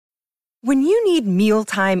When you need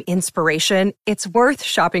mealtime inspiration, it's worth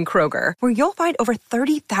shopping Kroger, where you'll find over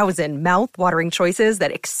 30,000 mouth-watering choices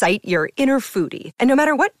that excite your inner foodie. And no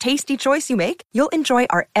matter what tasty choice you make, you'll enjoy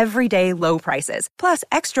our everyday low prices, plus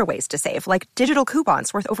extra ways to save, like digital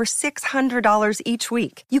coupons worth over $600 each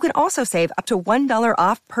week. You can also save up to $1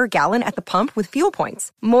 off per gallon at the pump with fuel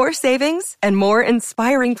points. More savings and more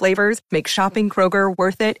inspiring flavors make shopping Kroger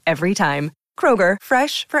worth it every time. Kroger,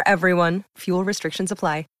 fresh for everyone. Fuel restrictions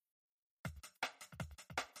apply.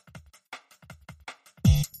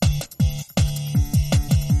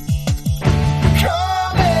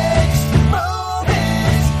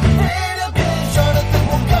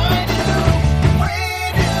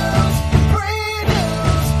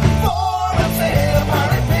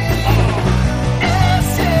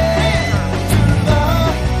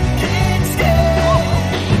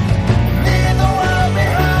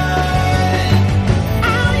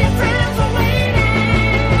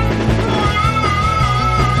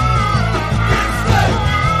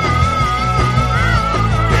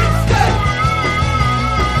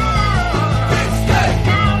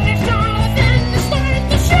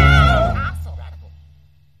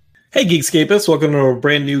 Hey Geekscapists, welcome to a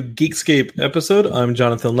brand new Geekscape episode. I'm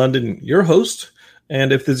Jonathan London, your host,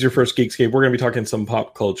 and if this is your first Geekscape, we're going to be talking some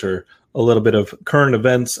pop culture, a little bit of current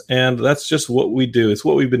events, and that's just what we do. It's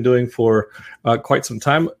what we've been doing for quite some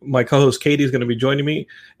time. My co-host Katie is going to be joining me,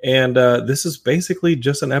 and this is basically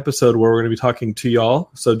just an episode where we're going to be talking to y'all,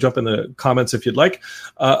 so jump in the comments if you'd like,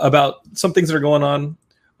 about some things that are going on,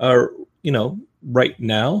 right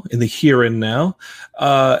now, in the here and now,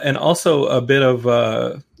 and also a bit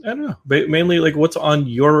of... I don't know, mainly like what's on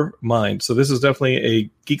your mind. So this is definitely a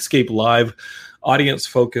Geekscape Live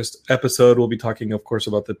audience-focused episode. We'll be talking, of course,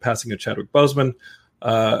 about the passing of Chadwick Boseman.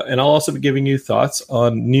 And I'll also be giving you thoughts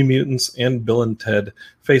on New Mutants and Bill and Ted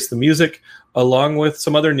Face the Music, along with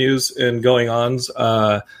some other news and going-ons.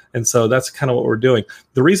 And so that's kind of what we're doing.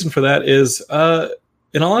 The reason for that is,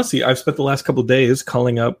 in all honesty, I've spent the last couple of days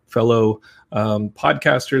calling up fellow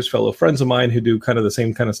podcasters, fellow friends of mine who do kind of the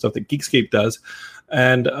same kind of stuff that Geekscape does.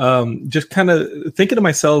 And just kind of thinking to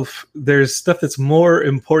myself, there's stuff that's more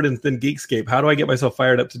important than Geekscape. How do I get myself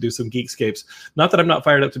fired up to do some Geekscapes? Not that I'm not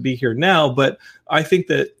fired up to be here now, but I think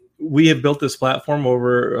that we have built this platform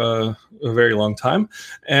over a very long time,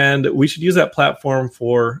 and we should use that platform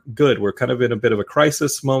for good. We're kind of in a bit of a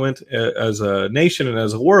crisis moment as a nation and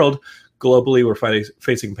as a world. Globally, we're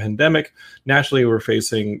facing a pandemic. Nationally, we're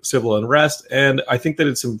facing civil unrest. And I think that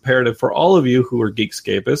it's imperative for all of you who are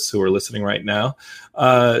Geekscapists, who are listening right now,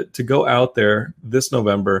 to go out there this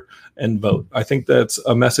November and vote. I think that's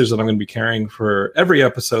a message that I'm going to be carrying for every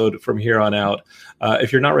episode from here on out.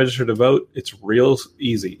 If you're not registered to vote, it's real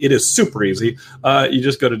easy. It is super easy. You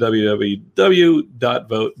just go to www.vote.gov,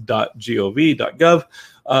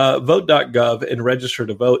 vote.gov, and register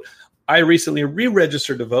to vote. I recently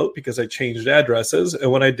re-registered to vote because I changed addresses,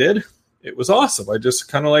 and when I did, it was awesome. I just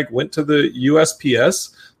kind of went to the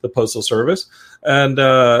USPS, the Postal Service, and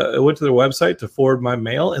I went to their website to forward my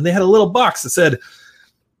mail, and they had a little box that said,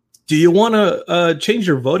 do you want to change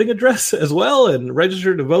your voting address as well and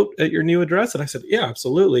register to vote at your new address? And I said, yeah,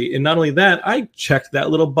 absolutely. And not only that, I checked that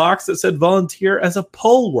little box that said volunteer as a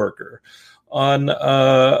poll worker on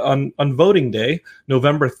voting day,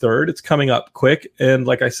 November 3rd. It's coming up quick. And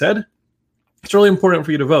like I said, it's really important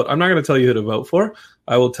for you to vote. I'm not going to tell you who to vote for.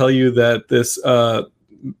 I will tell you that this,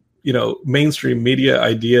 mainstream media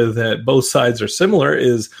idea that both sides are similar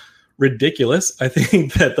is ridiculous. I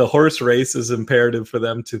think that the horse race is imperative for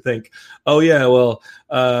them to think, oh yeah, well,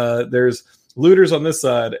 there's looters on this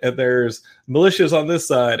side and there's militias on this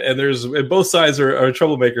side and both sides are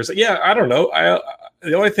troublemakers. Yeah, I don't know.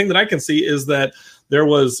 The only thing that I can see is that there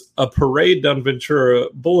was a parade down Ventura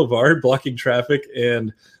Boulevard blocking traffic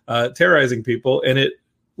and terrorizing people, and it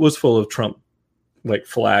was full of Trump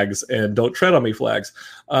flags and don't tread on me flags.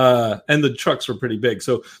 And the trucks were pretty big.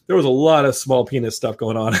 So there was a lot of small penis stuff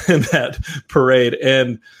going on in that parade.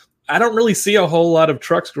 And I don't really see a whole lot of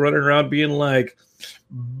trucks running around being like,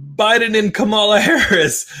 Biden and Kamala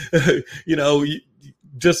Harris,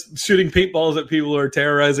 just shooting paintballs at people who are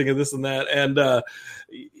terrorizing and this and that. And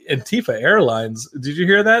Antifa Airlines, did you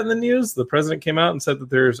hear that in the news? The president came out and said that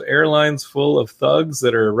there's airlines full of thugs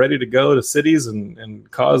that are ready to go to cities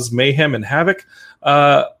and cause mayhem and havoc.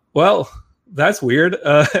 Well, that's weird.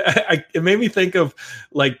 It made me think of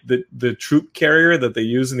the troop carrier that they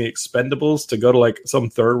use in the Expendables to go to some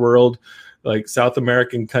third world, South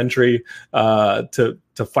American country to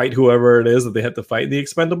fight whoever it is that they have to fight in the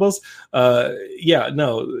Expendables.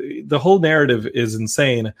 The whole narrative is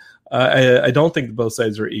insane. I don't think both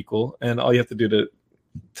sides are equal, and all you have to do to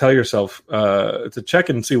tell yourself to check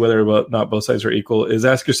and see whether or not both sides are equal is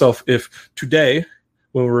ask yourself if today,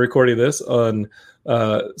 when we're recording this on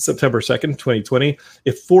September 2nd, 2020,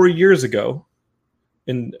 if 4 years ago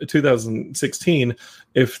in 2016,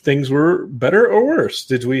 if things were better or worse.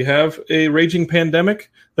 Did we have a raging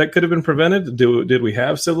pandemic that could have been prevented? Did we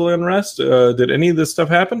have civil unrest? Did any of this stuff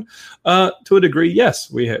happen? To a degree,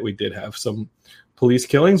 yes, we did have some police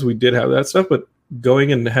killings. We did have that stuff, but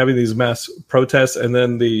going and having these mass protests and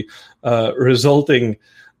then the resulting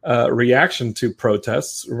reaction to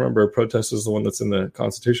protests. Remember, protest is the one that's in the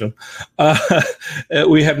Constitution.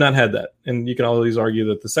 We have not had that. And you can always argue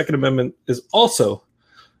that the Second Amendment is also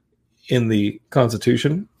in the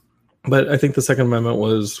Constitution. But I think the Second Amendment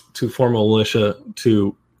was to form a militia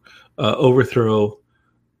to overthrow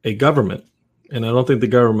a government. And I don't think the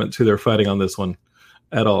government's who they're fighting on this one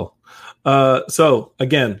at all. So,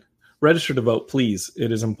 again, register to vote, please.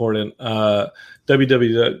 It is important.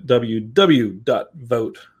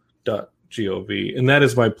 www.vote.gov. And that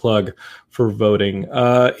is my plug for voting.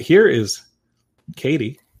 Here is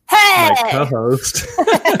Katie, my co-host.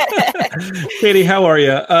 Katie, how are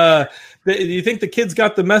you? Do you think the kids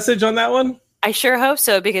got the message on that one? I sure hope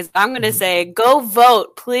so, because I'm going to say, go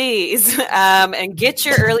vote, please, and get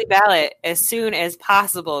your early ballot as soon as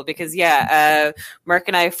possible. Because, Mark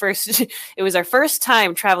and I it was our first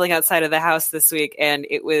time traveling outside of the house this week, and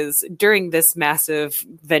it was during this massive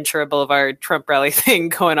Ventura Boulevard Trump rally thing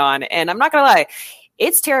going on. And I'm not going to lie,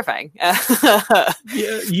 it's terrifying. Yeah,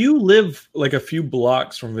 you live like a few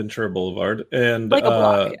blocks from Ventura Boulevard, and like a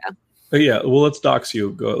block, yeah. Yeah, well, let's dox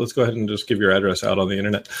you. Let's go ahead and just give your address out on the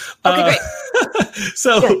internet. Okay, great.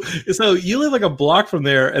 So you live like a block from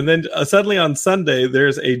there, and then suddenly on Sunday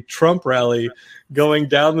there's a Trump rally going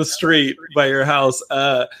down the street by your house.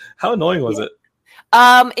 How annoying was it?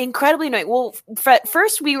 Incredibly annoying. Well,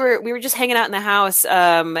 first we were just hanging out in the house,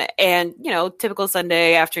 and typical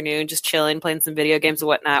Sunday afternoon, just chilling, playing some video games and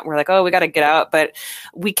whatnot. We're like, oh, we got to get out, but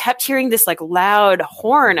we kept hearing this like loud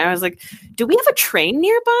horn. I was like, do we have a train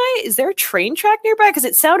nearby? Is there a train track nearby? Because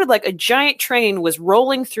it sounded like a giant train was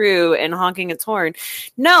rolling through and honking its horn.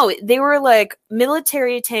 No, they were like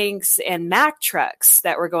military tanks and Mack trucks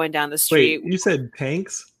that were going down the street. Wait, you said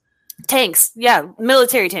tanks? Tanks, yeah,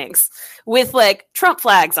 military tanks with like Trump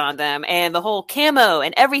flags on them and the whole camo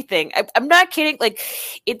and everything. I'm not kidding. Like,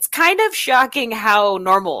 it's kind of shocking how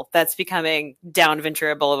normal that's becoming down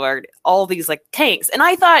Ventura Boulevard. All these like tanks, and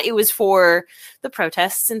I thought it was for the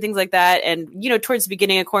protests and things like that. And towards the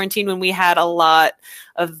beginning of quarantine, when we had a lot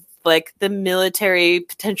of like the military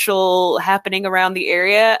potential happening around the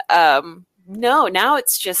area. No, now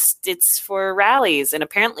it's for rallies, and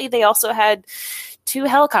apparently they also had 2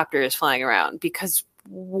 helicopters flying around because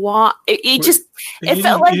it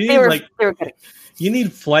felt like they were good. You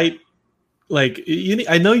need flight,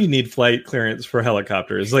 I know you need flight clearance for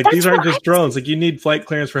helicopters. Like, these aren't just drones. Like, you need flight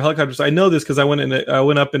clearance for helicopters. I know this because I went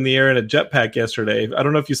up in the air in a jetpack yesterday. I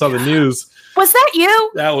don't know if you saw the news. Was that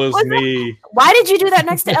you? That was me. Why did you do that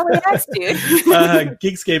next to LAX, dude?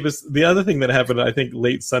 Geekscape is the other thing that happened, I think,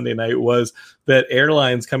 late Sunday night was that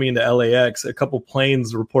airlines coming into LAX, a couple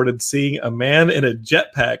planes reported seeing a man in a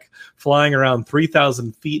jetpack flying around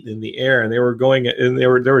 3,000 feet in the air, and they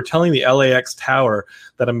were telling the LAX tower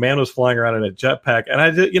that a man was flying around in a jetpack. And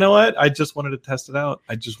I did, you know what? I just wanted to test it out.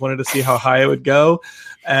 I just wanted to see how high it would go,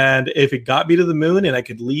 and if it got me to the moon and I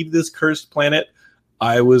could leave this cursed planet,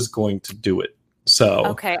 I was going to do it. So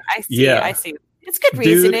okay, I see. Yeah. I see. It's good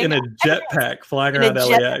reasoning. Dude in a jetpack flying around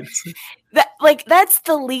LAX. That's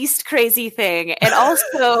the least crazy thing. And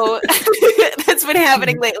also that's been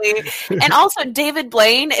happening lately. And also David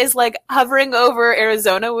Blaine is like hovering over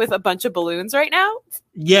Arizona with a bunch of balloons right now.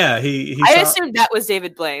 Yeah, I assumed that was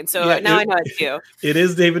David Blaine, so now I know it's you. It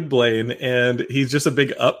is David Blaine, and he's just a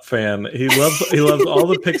big Up fan. He loves all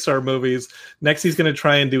the Pixar movies. Next, he's going to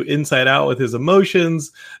try and do Inside Out with his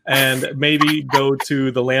emotions, and maybe go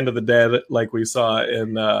to the Land of the Dead, like we saw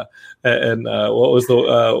in what was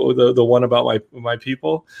the one about my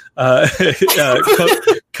people,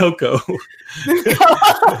 Coco.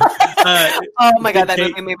 Oh my god, that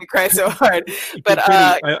movie made me cry so hard. But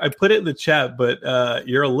I put it in the chat, but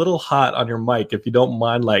you're a little hot on your mic. If you don't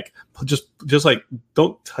mind, like just like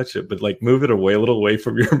don't touch it, but like move it away a little away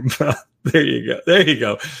from your mouth. There you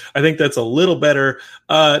go. I think that's a little better.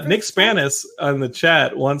 Nick Spanis on the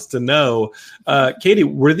chat wants to know, Katie,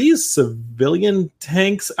 were these civilian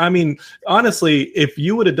tanks? I mean, honestly, if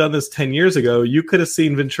you would have done this 10 years ago, you could have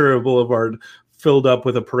seen Ventura Boulevard filled up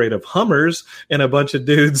with a parade of Hummers and a bunch of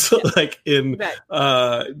dudes like in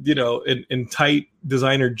in tight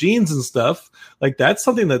designer jeans and stuff. Like that's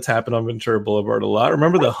something that's happened on Ventura Boulevard a lot.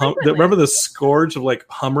 Remember remember the scourge of like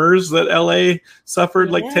Hummers that LA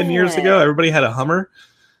suffered like 10 years ago? Everybody had a Hummer.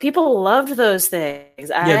 People loved those things.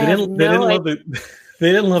 They didn't love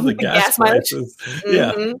the gas prices.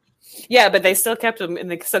 Mm-hmm. Yeah, but they still kept them, and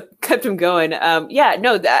they still kept them going. I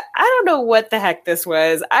don't know what the heck this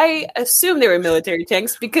was. I assume they were military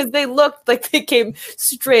tanks because they looked like they came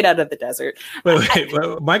straight out of the desert. Wait.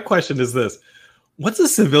 My question is this: what's a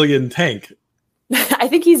civilian tank? I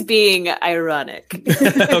think he's being ironic.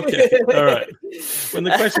 Okay, all right. When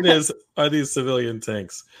the question is, are these civilian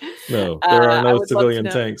tanks? No, there are no civilian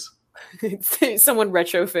tanks. Someone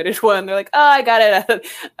retrofitted one. They're like, oh, I got it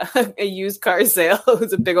at a used car sale. It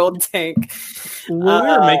was a big old tank. When we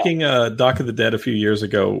were making Dock of the Dead a few years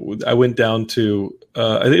ago, I went down to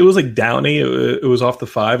it was like Downey. It was off the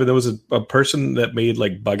 5, and there was a person that made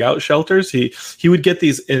like bug out shelters. He would get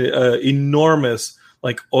these enormous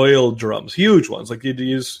like oil drums, huge ones, like you'd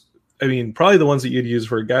use. I mean, probably the ones that you'd use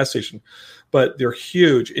for a gas station, but they're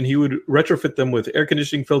huge. And he would retrofit them with air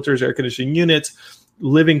conditioning filters, air conditioning units,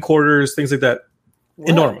 living quarters, things like that. What?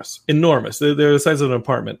 Enormous. They're the size of an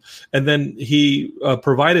apartment. And then he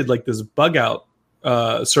provided like this bug out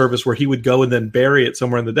service where he would go and then bury it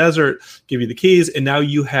somewhere in the desert, give you the keys, and now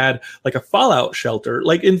you had like a fallout shelter,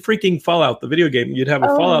 like in freaking Fallout, the video game. You'd have a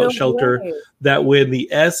fallout shelter that when the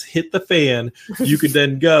S hit the fan, you could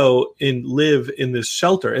then go and live in this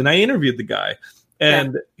shelter. And I interviewed the guy,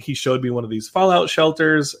 and he showed me one of these fallout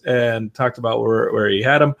shelters and talked about where he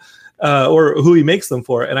had them. Or who he makes them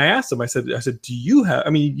for. And I asked him, I said, do you have,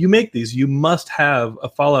 I mean, you make these, you must have a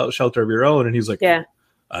fallout shelter of your own. And he's like,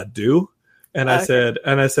 I do. And I said,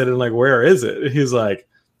 and like, where is it? And he's like,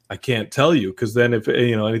 I can't tell you. Cause then if,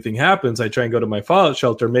 anything happens, I try and go to my fallout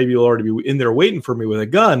shelter. Maybe you'll already be in there waiting for me with a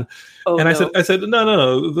gun. I said,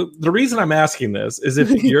 no. The reason I'm asking this is if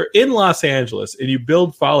you're in Los Angeles and you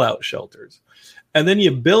build fallout shelters, and then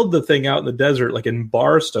you build the thing out in the desert, like in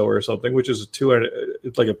Barstow or something, which is a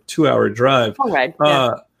 2-hour drive. All right.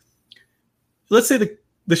 Let's say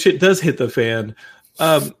the shit does hit the fan.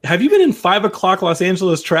 Have you been in 5 o'clock Los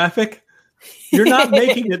Angeles traffic? You're not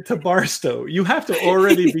making it to Barstow. You have to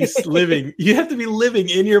already be living. You have to be living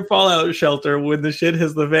in your fallout shelter when the shit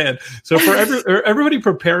hits the fan. So for everybody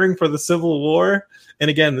preparing for the Civil War, and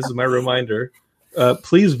again, this is my reminder,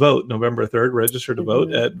 please vote November 3rd. Register to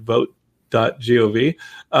vote at vote.gov.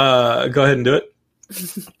 Go ahead and do it.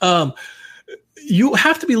 You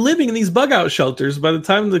have to be living in these bug out shelters by the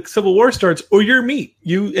time the Civil War starts, or you're meat.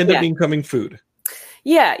 You end up becoming food.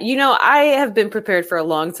 Yeah, I have been prepared for a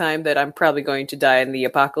long time that I'm probably going to die in the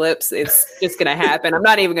apocalypse. It's just going to happen. I'm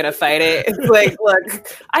not even going to fight it. It's like,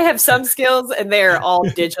 look, I have some skills and they're all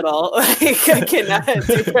digital. Like, I cannot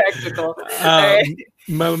do practical.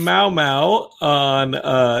 Mau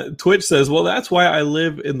on Twitch says, well, that's why I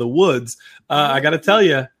live in the woods. I got to tell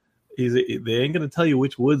you, they ain't going to tell you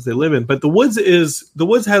which woods they live in, but the woods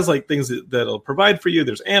has like things that'll provide for you.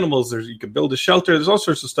 There's animals. You can build a shelter. There's all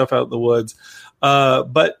sorts of stuff out in the woods.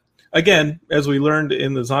 But again, as we learned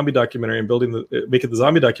in the zombie documentary and making the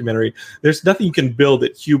zombie documentary, there's nothing you can build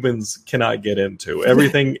that humans cannot get into.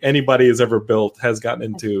 Everything anybody has ever built has gotten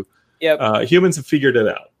into. Yep. Humans have figured it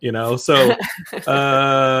out, So the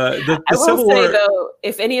I will Civil say, War, though,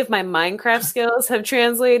 if any of my Minecraft skills have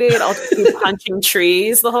translated, I'll just be punching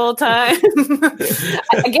trees the whole time.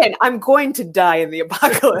 Again, I'm going to die in the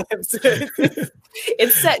apocalypse.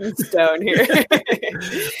 It's set in stone here.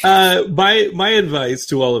 My advice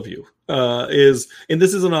to all of you is, and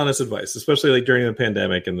this is an honest advice, especially like during the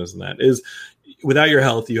pandemic and this and that, is without your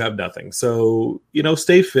health, you have nothing. So,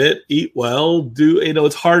 stay fit, eat well,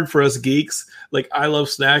 it's hard for us geeks. Like, I love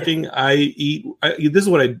snacking. This is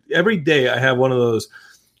what every day I have one of those,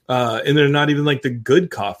 and they're not even like the good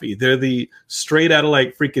coffee. They're the straight out of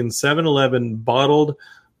like freaking 7-Eleven bottled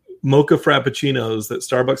mocha frappuccinos that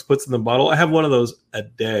Starbucks puts in the bottle. I have one of those a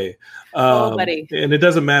day. Buddy. And it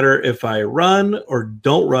doesn't matter if I run or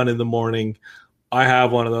don't run in the morning. I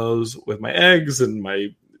have one of those with my eggs and my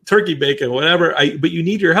turkey bacon, whatever. But you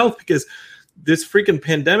need your health because this freaking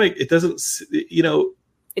pandemic, it doesn't sit well.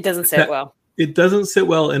 It doesn't sit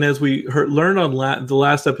well. And as we learned on the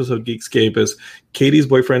last episode, Geekscape, is Katie's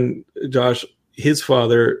boyfriend, Josh, his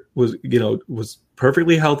father was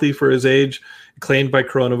perfectly healthy for his age, claimed by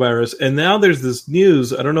coronavirus. And now there's this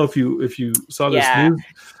news. I don't know if you saw this news,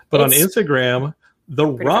 but on Instagram, The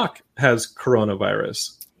Rock has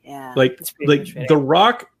coronavirus. Yeah. Like The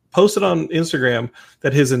Rock posted on Instagram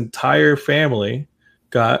that his entire family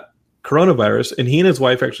got coronavirus, and he and his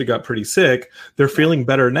wife actually got pretty sick. They're feeling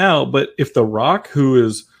better now. But if The Rock, who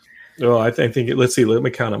is, I think, let's see, let me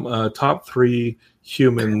count them. Top 3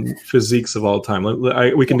 human physiques of all time.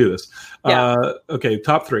 We can do this. Okay,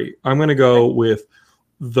 top 3. I'm going to go with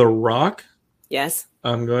The Rock. Yes.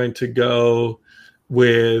 I'm going to go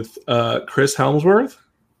with Chris Hemsworth.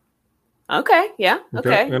 Okay. Yeah.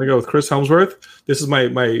 Okay. I'm going to go with Chris Hemsworth. This is my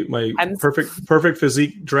perfect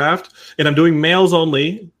physique draft, and I'm doing males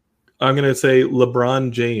only. I'm going to say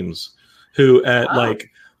LeBron James, who at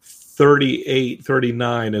 38,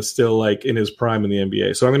 39 is still like in his prime in the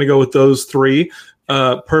NBA. So I'm going to go with those 3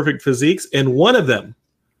 perfect physiques, and one of them,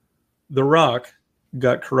 The Rock,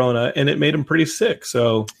 got corona, and it made him pretty sick.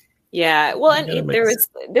 So yeah, well, and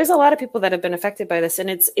there's a lot of people that have been affected by this, and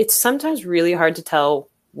it's sometimes really hard to tell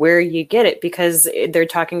where you get it, because they're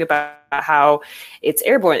talking about how it's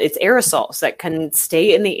airborne, it's aerosols that can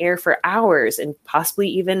stay in the air for hours and possibly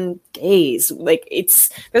even days. Like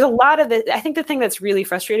there's a lot of it. I think the thing that's really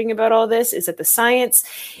frustrating about all this is that the science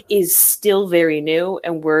is still very new,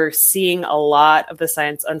 and we're seeing a lot of the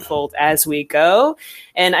science unfold as we go.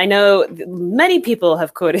 And I know many people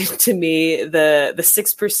have quoted to me the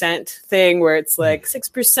 6% thing, where it's like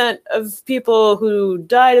 6% of people who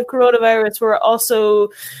died of coronavirus were also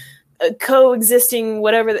coexisting,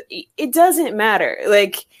 whatever. It doesn't matter.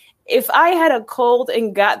 Like, if I had a cold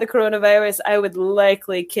and got the coronavirus, I would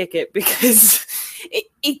likely kick it, because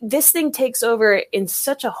this thing takes over in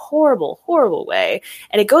such a horrible, horrible way,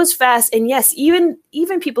 and it goes fast. And yes, even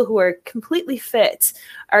people who are completely fit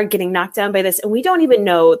are getting knocked down by this, and we don't even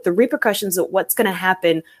know the repercussions of what's going to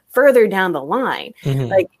happen further down the line. Mm-hmm.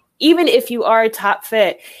 Like, even if you are top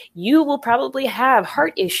fit, you will probably have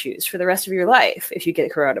heart issues for the rest of your life if you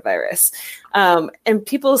get coronavirus. And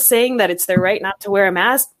people saying that it's their right not to wear a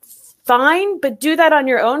mask, fine, but do that on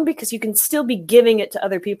your own, because you can still be giving it to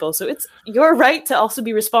other people. So it's your right to also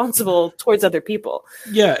be responsible towards other people.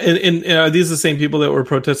 Yeah, and are these the same people that were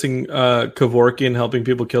protesting Kevorkian helping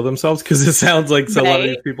people kill themselves? Because it sounds like a lot of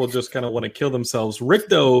these people just kind of want to kill themselves. Rick,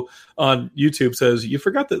 though, on YouTube says, you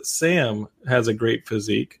forgot that Sam has a great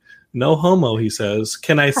physique. No homo, he says.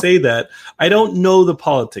 Can I say that? I don't know the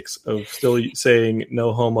politics of still saying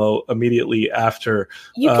no homo immediately after.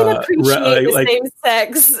 You can appreciate the same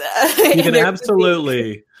sex. You can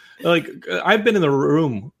absolutely. Like, I've been in the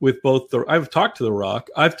room with both I've talked to The Rock.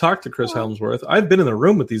 I've talked to Chris Hemsworth. I've been in the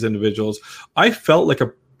room with these individuals. I felt like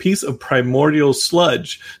a piece of primordial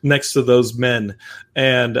sludge next to those men.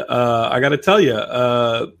 And I got to tell you,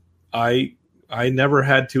 I never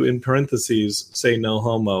had to, in parentheses, say no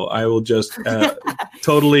homo. I will just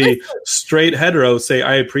totally straight hetero say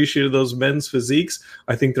I appreciated those men's physiques.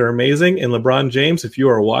 I think they're amazing. And LeBron James, if you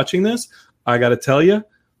are watching this, I got to tell you,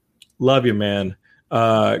 love you, man.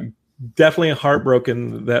 Definitely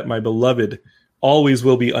heartbroken that my beloved always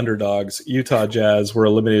will be underdogs. Utah Jazz were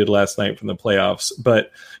eliminated last night from the playoffs. But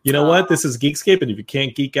you know what? This is Geekscape, and if you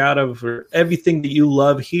can't geek out of everything that you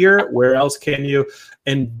love here, where else can you?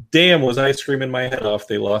 And damn, was I screaming my head off.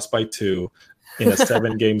 They lost by 2 in a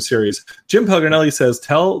 7-game series. Jim Pelgrinelli says,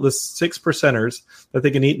 tell the 6%ers that they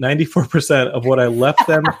can eat 94% of what I left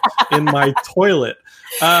them in my toilet.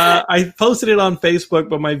 I posted it on Facebook,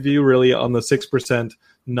 but my view really on the 6%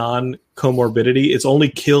 non-comorbidity. It's only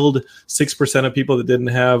killed 6% of people that didn't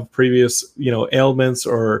have previous, ailments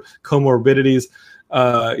or comorbidities.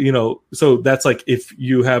 So that's like if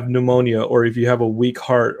you have pneumonia, or if you have a weak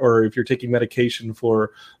heart, or if you're taking medication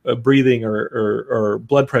for breathing or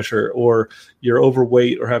blood pressure, or you're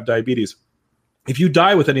overweight or have diabetes. If you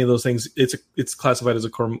die with any of those things, it's classified as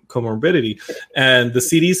a comorbidity. And the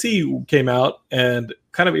CDC came out and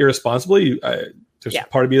kind of irresponsibly,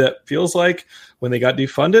 part of me that feels like when they got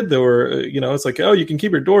defunded, there were, it's like, oh, you can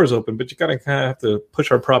keep your doors open, but you kind of have to push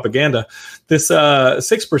our propaganda. This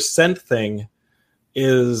 6% thing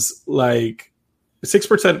is like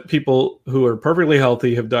 6% people who are perfectly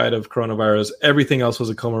healthy have died of coronavirus. Everything else was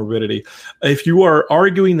a comorbidity. If you are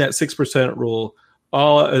arguing that 6% rule,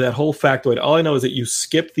 that whole factoid, all I know is that you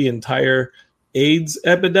skip the entire AIDS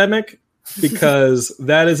epidemic, because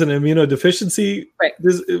that is an immunodeficiency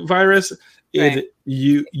virus. Right.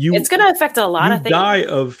 It's going to affect a lot of things. You die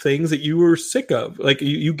of things that you were sick of. Like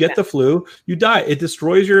you get the flu, you die. It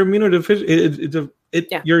destroys your immunodeficiency.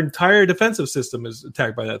 Your entire defensive system is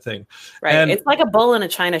attacked by that thing. Right. And it's like a bull in a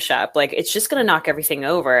china shop. Like, it's just going to knock everything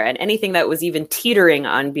over. And anything that was even teetering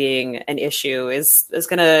on being an issue is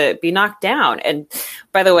going to be knocked down. And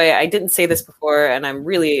by the way, I didn't say this before, and I'm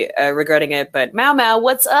really regretting it, but Mau Mau,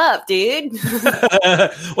 what's up, dude?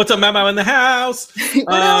 What's up, Mau Mau in the house?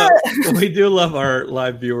 We do love our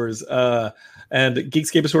live viewers. And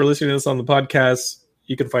Geekscapists who are listening to this on the podcast,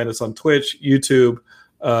 You can find us on Twitch, YouTube,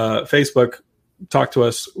 Facebook. Talk to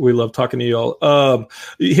us. We love talking to you all.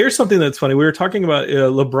 Here's something that's funny. We were talking about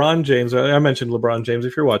LeBron James. I mentioned LeBron James.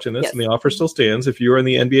 If you're watching this, and the offer still stands, if you're in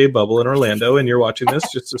the NBA bubble in Orlando and you're watching this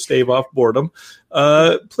just to stave off boredom,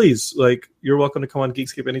 please, you're welcome to come on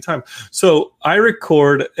Geekscape anytime. So I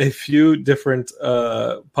record a few different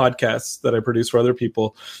podcasts that I produce for other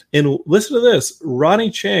people. And listen to this. Ronnie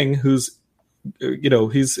Chang, who's,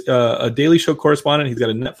 he's a Daily Show correspondent. He's got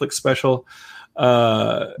a Netflix special.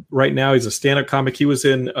 Right now he's a stand-up comic. He was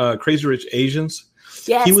in Crazy Rich Asians.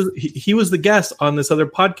 Yes. He was the guest on this other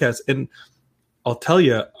podcast, and I'll tell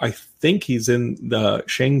you, I think he's in the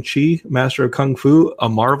Shang-Chi, Master of Kung Fu, a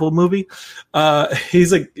Marvel movie.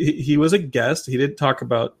 He was a guest. He didn't talk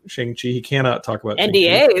about Shang-Chi. He cannot talk about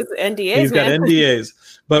NDAs. He's got NDAs.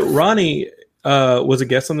 But Ronnie was a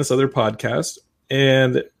guest on this other podcast,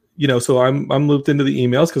 and so I'm looped into the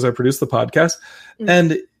emails because I produce the podcast,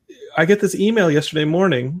 and I get this email yesterday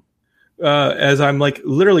morning as I'm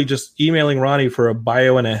literally just emailing Ronnie for a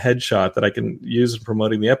bio and a headshot that I can use in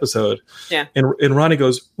promoting the episode. Yeah. And Ronnie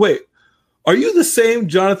goes, "Wait, are you the same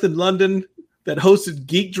Jonathan London that hosted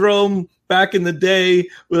Geekdrome back in the day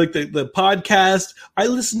with the podcast? I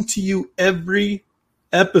listened to you every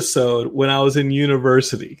episode when I was in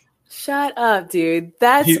university." Shut up, dude.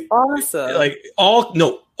 That's awesome.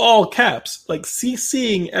 All caps,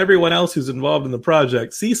 CCing everyone else who's involved in the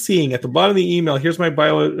project, CCing at the bottom of the email. Here's my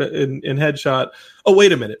bio in headshot. Oh,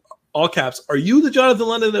 wait a minute. All caps. Are you the Jonathan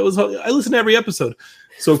London that was? I listened to every episode.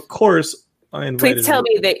 So of course I invited. Please tell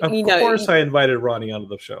me that Of course I invited Ronnie onto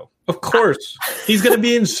the show. Of course he's going to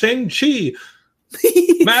be in Shang-Chi,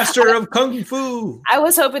 Master of Kung Fu. I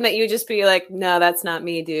was hoping that you'd just be like, "No, that's not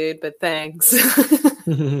me, dude." But thanks.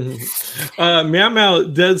 Meow Meow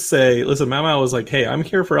does say, listen, Meow Meow was like, "Hey, I'm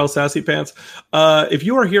here for El Sassy Pants. If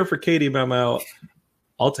you are here for Katie, Meow Meow,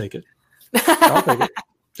 I'll take it. I'll take it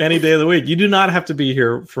any day of the week. You do not have to be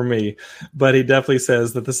here for me." But he definitely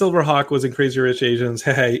says that the Silver Hawk was in Crazy Rich Asians.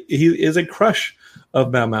 Hey, he is a crush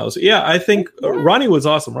of Meow Meow's. Yeah, I think Ronnie was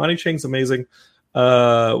awesome. Ronnie Chang's amazing.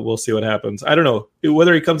 We'll see what happens. I don't know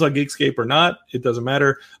whether he comes on Geekscape or not. It doesn't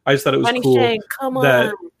matter. I just thought it was cool. Come on.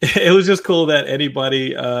 That it was just cool that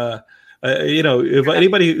anybody, if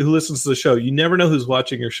anybody who listens to the show, you never know who's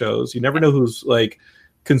watching your shows. You never know who's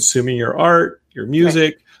consuming your art, your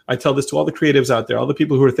music. Right. I tell this to all the creatives out there, all the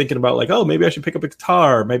people who are thinking about oh, maybe I should pick up a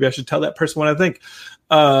guitar. Maybe I should tell that person what I think.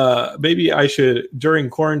 Maybe I should, during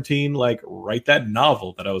quarantine, write that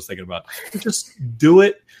novel that I was thinking about. Just do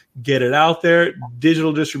it. Get it out there.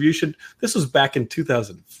 Digital distribution. This was back in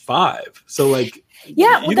 2005. So you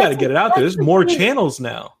got to get it out there. There's more channels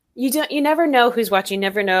now. You never know who's watching. You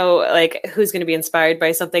never know who's going to be inspired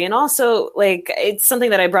by something. And also it's something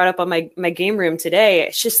that I brought up on my game room today.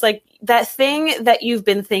 It's just that thing that you've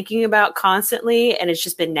been thinking about constantly and it's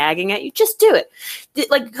just been nagging at you. Just do it.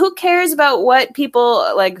 Who cares about what people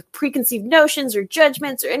preconceived notions or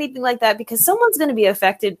judgments or anything like that? Because someone's going to be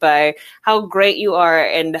affected by how great you are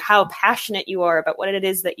and how passionate you are about what it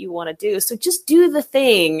is that you want to do. So just do the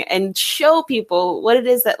thing and show people what it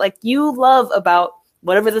is that you love about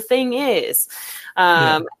whatever the thing is.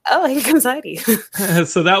 Oh, here comes Heidi.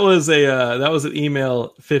 So that was an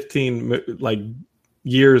email 15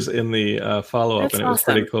 years in the follow-up. That's and it was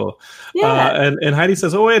awesome. Pretty cool. Yeah. And Heidi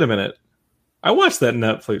says, "Oh, wait a minute. I watched that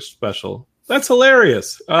Netflix special. That's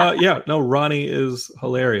hilarious." Ronnie is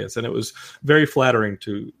hilarious. And it was very flattering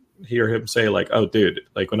to hear him say "Oh, dude,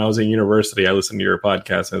 when I was in university, I listened to your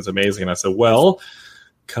podcast and it's amazing." And I said, "Well,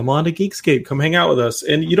 come on to Geekscape. Come hang out with us."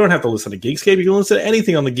 And you don't have to listen to Geekscape. You can listen to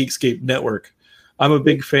anything on the Geekscape network. I'm a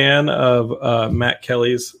big fan of Matt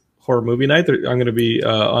Kelly's Horror Movie Night. I'm going to be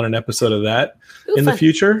on an episode of that in the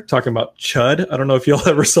future, talking about Chud. I don't know if y'all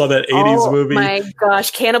ever saw that 80s movie. Oh my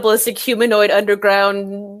gosh, cannibalistic humanoid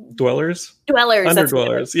underground dwellers.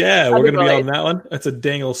 Underdwellers. Yeah, we're going to be on that one. That's a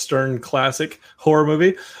Daniel Stern classic horror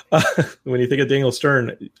movie. When you think of Daniel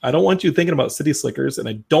Stern, I don't want you thinking about City Slickers, and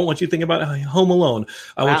I don't want you thinking about Home Alone.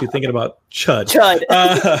 I want you thinking about Chud.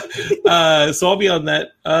 So I'll be on that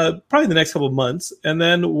probably the next couple of months. And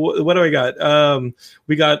then what do I got?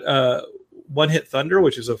 We got One Hit Thunder,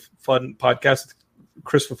 which is a fun podcast with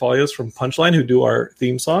Chris Fafalios from Punchline, who do our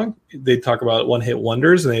theme song. They talk about one hit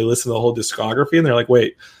wonders and they listen to the whole discography and they're like,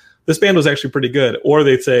 wait, this band was actually pretty good. Or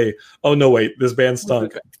they'd say, oh, no, wait, this band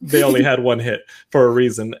stunk. They only had one hit for a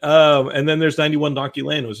reason. And then there's 91 Donkey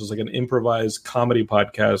Lane, which is an improvised comedy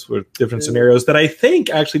podcast with different scenarios that I think,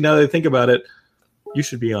 actually, now that I think about it, you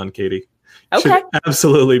should be on, Katie. Okay. Should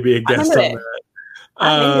absolutely be a guest on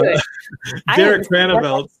that. Derek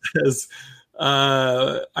Cranevelt says,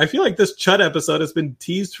 I feel like this Chud episode has been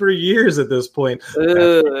teased for years at this point.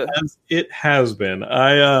 It has been.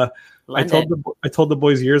 I told the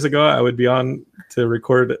boys years ago I would be on to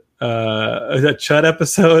record a Chud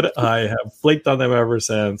episode. I have flaked on them ever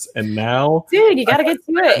since, and now, dude, you gotta get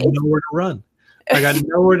to it. I got nowhere to run. I got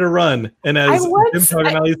nowhere to run. And as Jim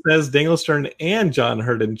Paganelli says, Daniel Stern and John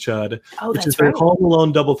Hurt in Chud, which is their Home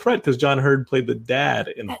Alone double threat because John Hurt played the dad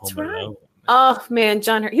in Home Alone. Oh man,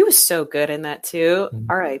 John Hurt, he was so good in that too.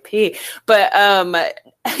 R.I.P. But I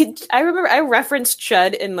remember I referenced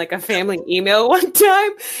Chud in like a family email one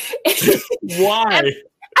time. Why?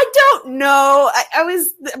 I don't know. I was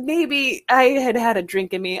maybe I had a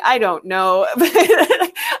drink in me. I don't know.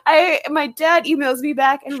 My dad emails me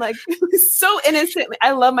back and like so innocent.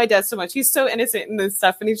 I love my dad so much. He's so innocent in this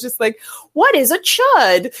stuff, and he's just like, "What is a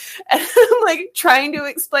chud?" And I'm like trying to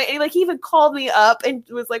explain. And like he even called me up and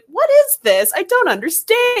was like, "What is this? I don't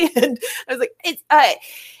understand." I was like,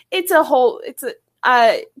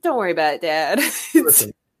 don't worry about it, Dad."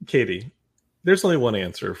 Listen, Katie. There's only one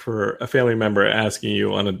answer for a family member asking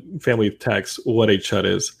you on a family text what a chud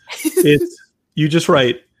is. It's you just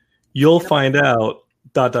write, "You'll find out, ...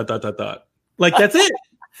 Like, that's it.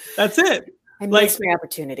 That's it. I missed my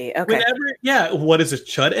opportunity. Okay. What is a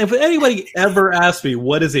chud? And if anybody ever asks me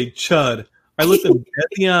what is a chud, I look them dead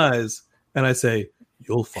in the eyes and I say,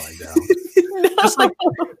 "You'll find out." No. Just like,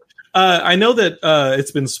 I know that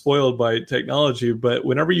it's been spoiled by technology, but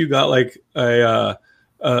whenever you got like a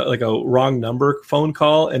wrong number phone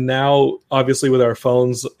call, and now obviously with our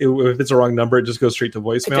phones, if it's a wrong number, it just goes straight to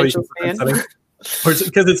voicemail.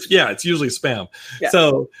 Because it's usually spam. Yeah.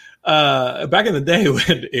 So back in the day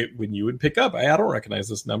when you would pick up, I don't recognize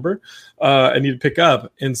this number, and you'd pick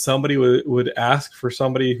up, and somebody would ask for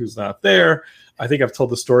somebody who's not there. I think I've told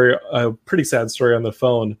the story, a pretty sad story on the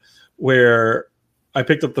phone, where I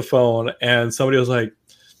picked up the phone and somebody was like,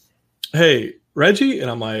 "Hey, Reggie?" And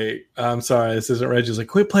I'm like, "I'm sorry, this isn't Reggie." He's like,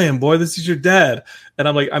 "Quit playing, boy. This is your dad." And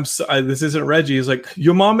I'm like, "This isn't Reggie." He's like,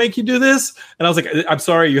 "Your mom make you do this?" And I was like, "I'm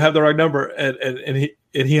sorry, you have the wrong number."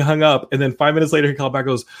 And he hung up. And then 5 minutes later, he called back and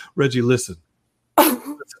goes, "Reggie, listen.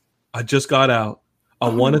 I just got out. I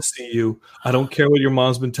want to see you. I don't care what your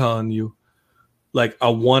mom's been telling you. Like, I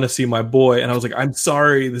want to see my boy." And I was like, "I'm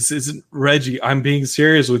sorry, this isn't Reggie. I'm being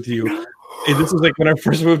serious with you." And this was like when I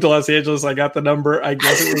first moved to Los Angeles. I got the number. I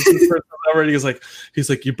guess it was his personal number. And he's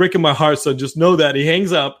like, "You're breaking my heart, son. Just know that." He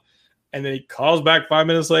hangs up, and then he calls back 5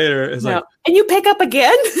 minutes later. It's like, and you pick up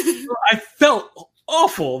again. I felt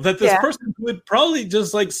awful that this person who had probably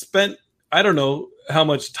just like spent, I don't know how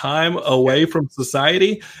much time away from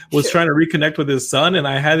society, was trying to reconnect with his son, and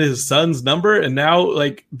I had his son's number, and now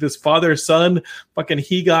like this father-son fucking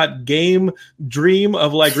he got game dream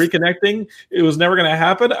of like reconnecting, it was never gonna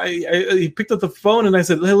happen. He picked up the phone and I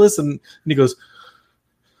said, "Hey, listen," and he goes,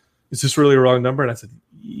 "Is this really a wrong number?" And I said,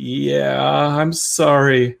 "Yeah, I'm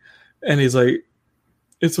sorry." And he's like,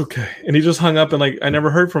 "It's okay." And he just hung up, and like I never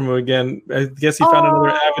heard from him again. I guess he found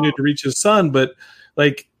another avenue to reach his son, but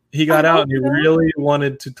like he got out and he really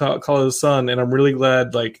wanted to call his son. And I'm really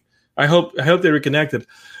glad, like, I hope they reconnected.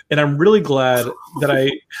 And I'm really glad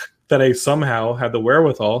that I somehow had the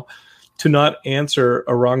wherewithal to not answer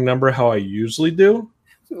a wrong number how I usually do.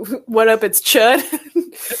 What up? It's Chud.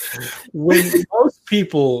 When most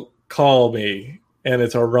people call me and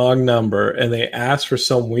it's a wrong number and they ask for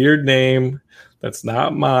some weird name that's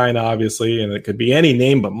not mine, obviously, and it could be any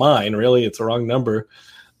name but mine, really, it's a wrong number,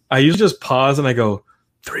 I usually just pause and I go,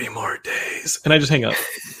 3 more days. And I just hang up.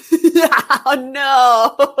 Oh,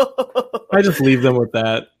 no. I just leave them with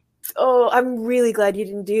that. Oh, I'm really glad you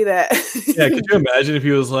didn't do that. Yeah, could you imagine if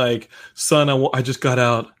he was like, "Son, I just got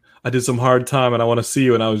out. I did some hard time and I want to see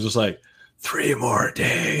you." And I was just like, 3 more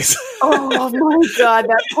days. Oh, my God,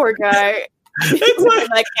 that poor guy.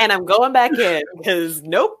 Like, and I'm going back in because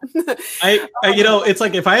nope. I it's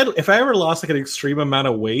like if I ever lost like an extreme amount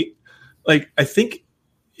of weight, like I think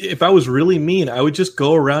if I was really mean, I would just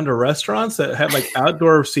go around to restaurants that had like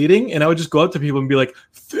outdoor seating, and I would just go up to people and be like,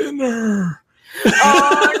 "Thinner."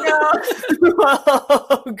 Oh no!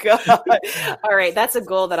 Oh God! All right, that's a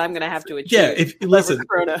goal that I'm going to have to achieve. Yeah,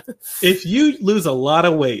 if you lose a lot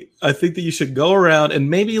of weight, I think that you should go around and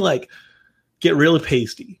maybe like get really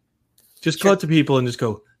pasty. Just go up to people and just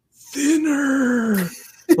go, "Thinner,"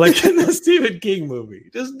 like in the Stephen King movie.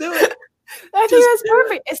 Just do it. I think that's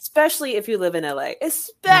perfect, especially if you live in LA.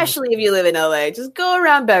 Just go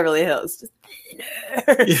around Beverly Hills.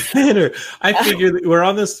 Just thinner. I figure that we're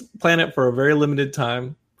on this planet for a very limited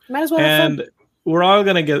time. Might as well. And we're all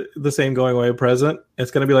going to get the same going away present.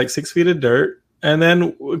 It's going to be like 6 feet of dirt and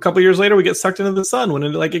then a couple years later we get sucked into the sun when it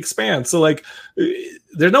like expands. So like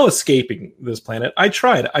there's no escaping this planet. I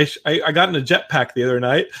tried. I got in a jetpack the other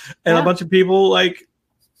night, and a bunch of people like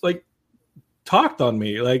talked on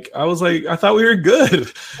me. Like I was like, I thought we were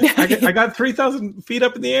good. I got 3,000 feet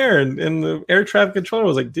up in the air, and the air traffic controller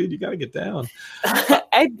was like, dude, you got to get down.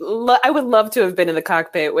 I would love to have been in the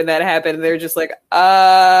cockpit when that happened. And they're just like,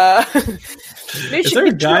 is there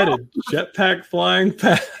a guided jetpack flying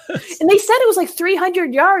past? And they said it was like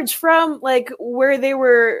 300 yards from like where they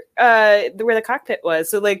were, where the cockpit was.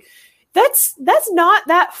 So like, that's not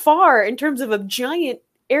that far in terms of a giant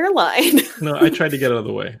airline. No, I tried to get out of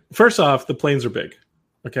the way. First off, the planes are big.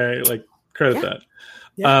 Okay, like credit that.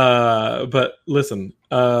 Yeah. But listen,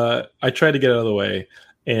 I tried to get out of the way,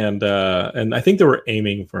 and I think they were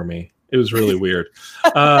aiming for me. It was really weird.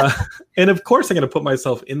 And of course, I'm going to put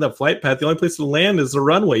myself in the flight path. The only place to land is the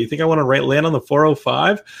runway. You think I want to land on the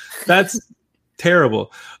 405? That's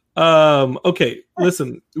terrible. Okay,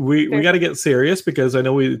 listen, we got to get serious because I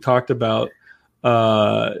know we talked about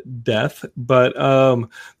death, but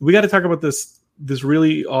we got to talk about this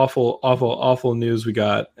really awful news we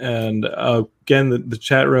got. And again, the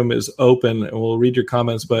chat room is open, and we'll read your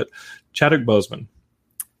comments. But Chadwick Boseman,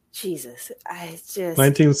 Jesus,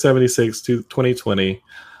 1976 to 2020,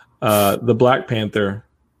 the Black Panther.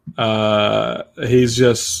 He's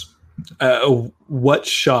just what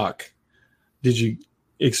shock did you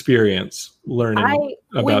experience learning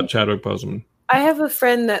about Chadwick Boseman? I have a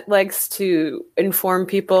friend that likes to inform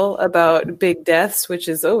people about big deaths, which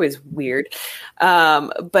is always weird.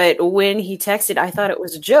 But when he texted, I thought it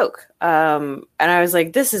was a joke. And I was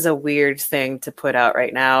like, this is a weird thing to put out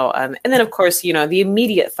right now. And then, of course, you know, the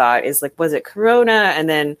immediate thought is like, was it Corona? And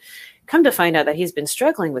then come to find out that he's been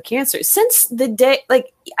struggling with cancer since the day,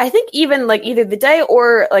 like, I think even like either the day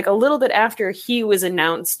or like a little bit after he was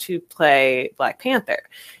announced to play Black Panther.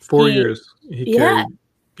 4 years. He carried,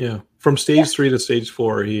 from stage 3 to stage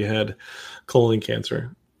 4, he had colon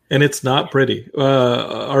cancer. And it's not pretty.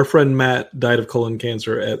 Our friend Matt died of colon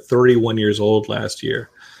cancer at 31 years old last year.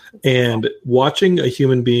 And watching a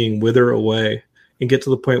human being wither away and get to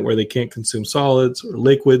the point where they can't consume solids or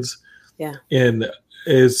liquids. Yeah. And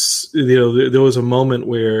is, you know, there was a moment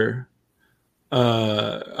where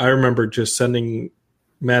I remember just sending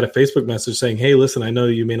Matt a Facebook message saying, hey, listen, I know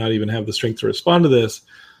you may not even have the strength to respond to this,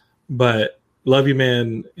 but love you,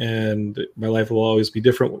 man, and my life will always be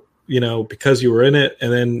different, you know, because you were in it.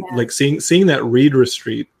 And then like seeing that read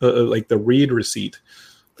receipt, like the read receipt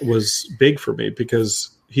was big for me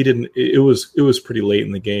because he didn't, it was pretty late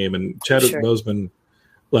in the game. And Chadwick Boseman,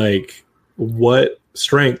 like, what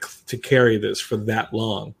strength to carry this for that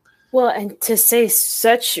long. Well, and to say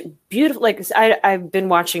such beautiful, like I've been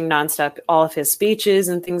watching nonstop all of his speeches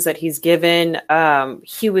and things that he's given.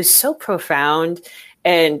 He was so profound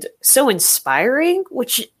and so inspiring,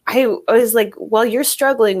 which I was like, well, you're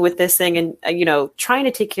struggling with this thing and, you know, trying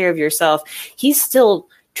to take care of yourself. He's still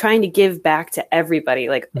trying to give back to everybody,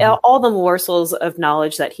 like all the morsels of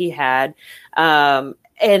knowledge that he had,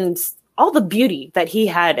 and all the beauty that he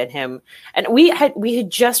had in him. And we had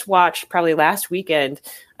just watched probably last weekend,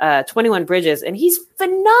 21 Bridges, and he's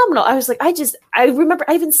phenomenal. I was like, I remember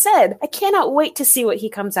I even said, I cannot wait to see what he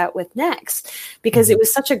comes out with next because it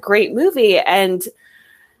was such a great movie. And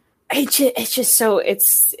it's just so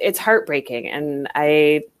it's heartbreaking. And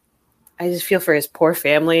I just feel for his poor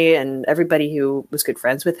family and everybody who was good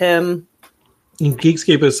friends with him.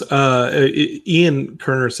 Geekscape is Ian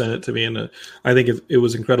Kerner sent it to me, and I think it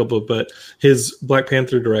was incredible. But his Black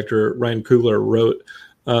Panther director Ryan Coogler wrote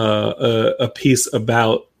a piece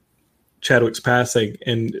about Chadwick's passing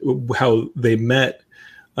and how they met.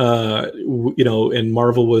 You know, and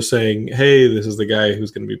Marvel was saying, "Hey, this is the guy who's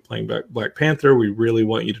going to be playing Black Panther. We really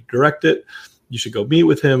want you to direct it. You should go meet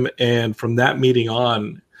with him." And from that meeting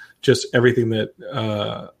on, just everything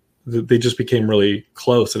that they just became really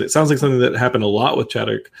close. And it sounds like something that happened a lot with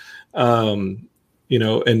Chadwick. You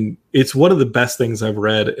know, and it's one of the best things I've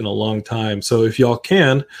read in a long time. So if y'all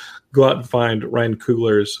can, go out and find Ryan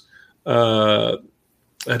Coogler's. I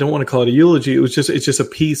don't want to call it a eulogy. It's just a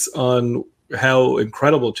piece on how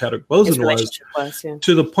incredible Chadwick Boseman was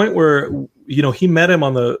to the point where, you know, he met him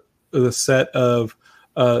on the set of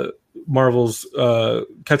Marvel's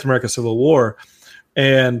Captain America: Civil War,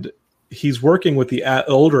 and he's working with the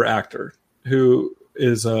older actor who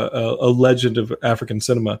is a legend of African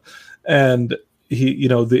cinema. And he, you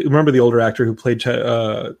know, remember the older actor who played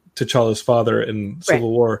T'Challa's father in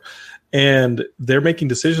Civil War, and they're making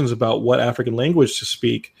decisions about what African language to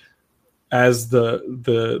speak as the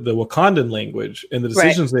Wakandan language and the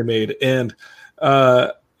decisions they made. And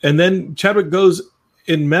then Chadwick goes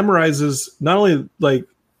it memorizes not only like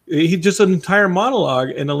he just an entire monologue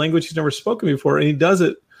in a language he's never spoken before, and he does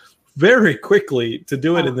it very quickly to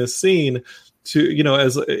do it in this scene. To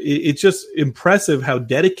as it's just impressive how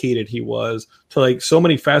dedicated he was to like so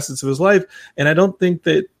many facets of his life, and I don't think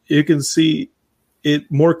that you can see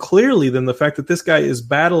it more clearly than the fact that this guy is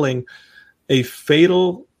battling a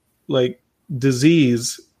fatal like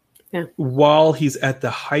disease while he's at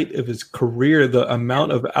the height of his career. The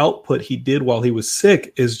amount of output he did while he was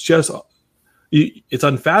sick is just it's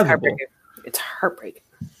unfathomable. It's heartbreaking.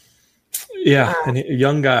 Yeah, and a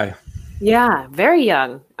young guy. Yeah, very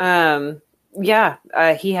young.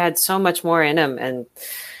 He had so much more in him, and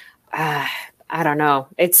I don't know.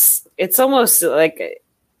 It's almost like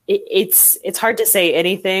it's hard to say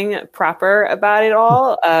anything proper about it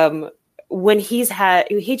all. When he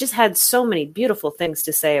just had so many beautiful things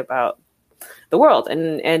to say about the world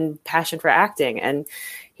and passion for acting, and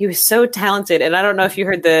he was so talented. And I don't know if you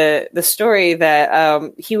heard the story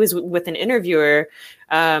that he was with an interviewer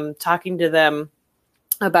talking to them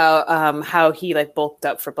about how he like bulked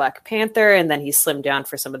up for Black Panther, and then he slimmed down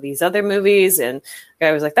for some of these other movies. And the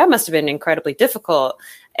guy was like, that must have been incredibly difficult.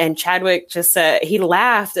 And Chadwick just said, he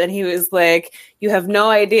laughed and he was like, you have no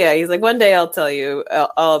idea. He's like, one day I'll tell you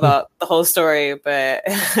all about the whole story. But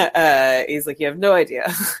he's like, you have no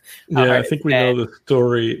idea. Yeah, I think we know the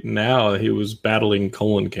story now. He was battling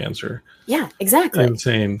colon cancer. Yeah, exactly.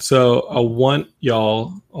 Insane. So I want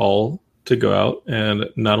y'all all to go out and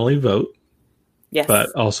not only vote, yes, but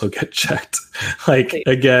also get checked. Like, please.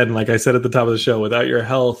 Again, like I said at the top of the show, without your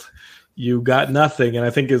health, you got nothing. And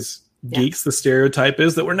I think as geeks, the stereotype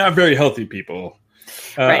is that we're not very healthy people.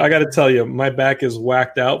 Right. I got to tell you, my back is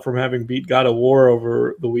whacked out from having beat God of War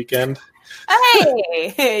over the weekend.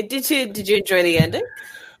 Hey, did you enjoy the ending?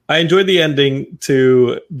 I enjoyed the ending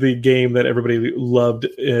to the game that everybody loved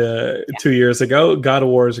 2 years ago. God of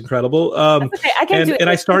War is incredible.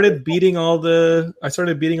 I started beating all the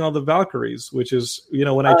Valkyries, which is,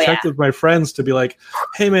 when I checked with my friends to be like,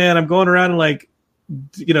 hey man, I'm going around and like,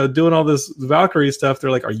 doing all this Valkyrie stuff.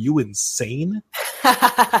 They're like, are you insane?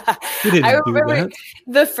 You didn't do that.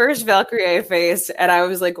 The first Valkyrie I faced, and I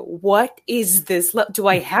was like, what is this? Do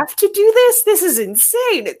I have to do this? This is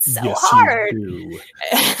insane. It's so hard.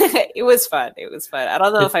 It was fun. I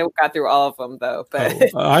don't know if I got through all of them, though.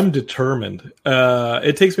 But I'm determined.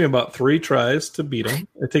 It takes me about 3 tries to beat them.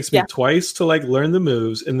 It takes me twice to like learn the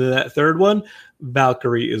moves. And then that third one,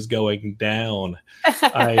 Valkyrie is going down.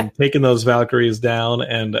 I'm taking those Valkyries down,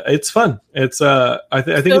 and it's fun. It's I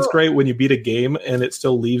think it's great when you beat a game and it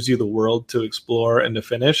still leaves you the world to explore and to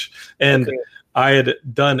finish. And I had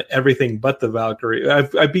done everything but the Valkyrie.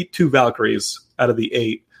 I beat 2 Valkyries out of the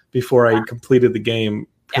 8 before I completed the game,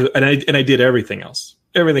 and I did everything else.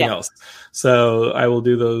 So I will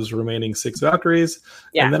do those remaining 6 Valkyries,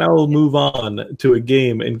 and then I will move on to a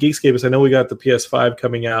game. And Geekscape, I know we got the PS5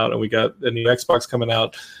 coming out, and we got the new Xbox coming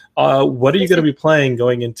out. What are you going to be playing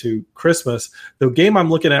going into Christmas? The game I'm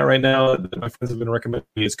looking at right now that my friends have been recommending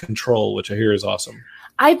is Control, which I hear is awesome.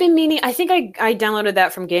 I've been meaning. I think I downloaded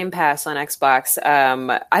that from Game Pass on Xbox.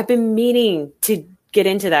 I've been meaning to get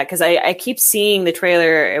into that because I keep seeing the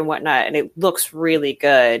trailer and whatnot, and it looks really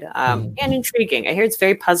good and intriguing. I hear it's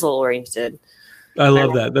very puzzle oriented. I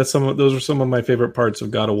love that. Those are some of my favorite parts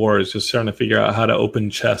of God of War, is just trying to figure out how to open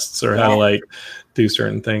chests or how to like do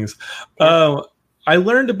certain things. I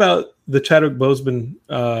learned about the Chadwick Boseman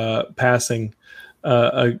passing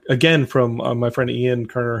again from my friend Ian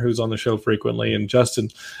Kerner, who's on the show frequently, and Justin,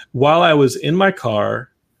 while I was in my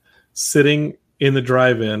car sitting in the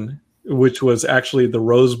drive-in, which was actually the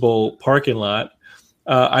Rose Bowl parking lot.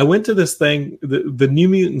 I went to this thing. The New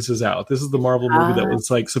Mutants is out. This is the Marvel movie that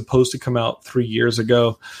was like supposed to come out 3 years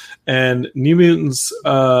ago, and New Mutants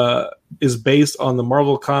is based on the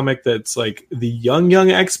Marvel comic that's like the young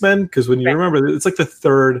X-Men. Because when you remember, it's like the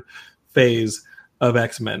 3rd phase of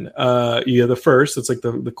X-Men. You have the first. It's like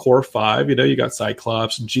the core 5. You got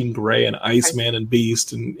Cyclops, Jean Grey, and Iceman, and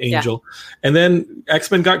Beast, and Angel, and then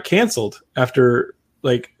X-Men got canceled after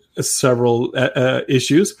like several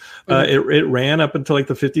issues. It ran up until like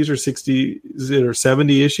the 50s or 60s or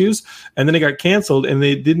 70 issues, and then it got canceled, and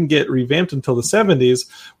they didn't get revamped until the 70s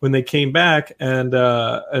when they came back and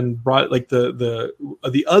brought like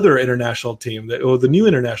the other international team, the new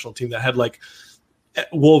international team that had like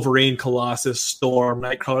Wolverine, Colossus, Storm,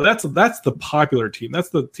 Nightcrawler. That's the popular team. That's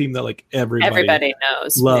the team that like everybody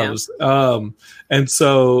knows, loves. And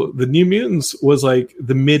so the New Mutants was like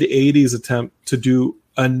the mid 80s attempt to do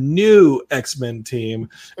a new X-Men team,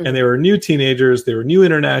 and they were new teenagers, they were new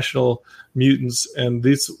international mutants, and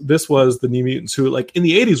this was the New Mutants, who like in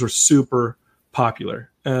the 80s were super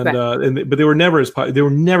popular, but they were never they were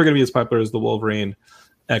never going to be as popular as the Wolverine,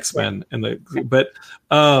 X-Men, but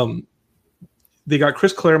they got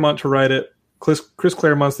Chris Claremont to write it. Chris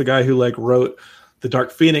Claremont's the guy who like wrote the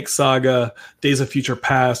Dark Phoenix saga, Days of Future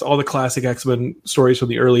Past, all the classic X-Men stories from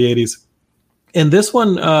the early 80s. And this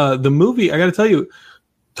one, the movie, I got to tell you,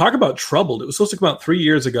 talk about troubled. It was supposed to come out 3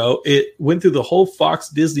 years ago. It went through the whole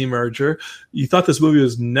Fox-Disney merger. You thought this movie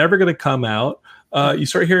was never going to come out. You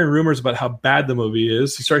start hearing rumors about how bad the movie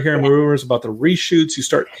is. You start hearing rumors about the reshoots. You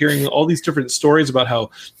start hearing all these different stories about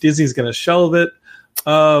how Disney's going to shelve it.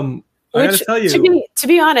 I gotta tell you, to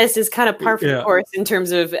be honest, is kind of par for the course in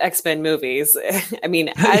terms of X-Men movies. I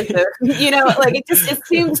mean, it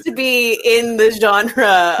seems to be in the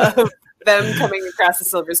genre of them coming across the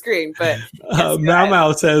silver screen. But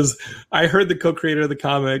Mau says, I heard the co-creator of the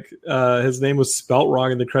comic, his name was spelt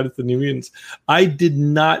wrong in the credits of New Mutants. I did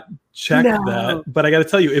not check that, but I got to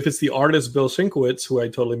tell you, if it's the artist Bill Sienkiewicz, who I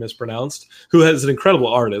totally mispronounced, who has an incredible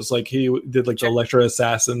artist, like he did like the Electra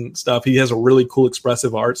Assassin stuff. He has a really cool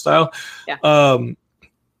expressive art style.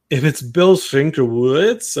 If it's Bill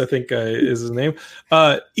Sienkiewicz, I think is his name,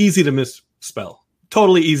 easy to misspell.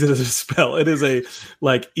 Totally easy to misspell. It is a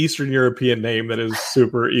like Eastern European name that is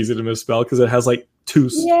super easy to misspell because it has like two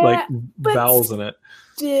vowels in it.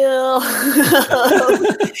 Still.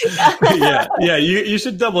 You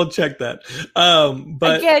should double check that.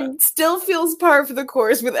 But again, still feels par for the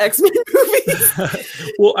course with X-Men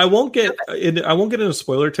movies. Well, I won't get into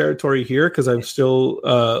spoiler territory here because I'm still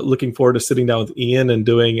looking forward to sitting down with Ian and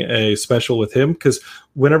doing a special with him, because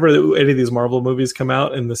whenever any of these Marvel movies come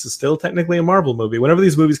out, and this is still technically a Marvel movie, whenever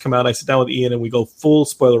these movies come out, I sit down with Ian and we go full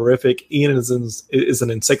spoilerific. Ian is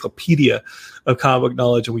an encyclopedia of comic book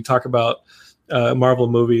knowledge, and we talk about Marvel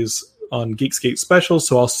movies on Geekscape specials.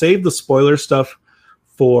 So I'll save the spoiler stuff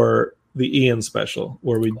for the Ian special,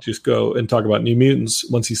 where we just go and talk about New Mutants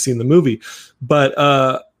once he's seen the movie. But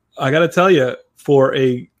I got to tell you, for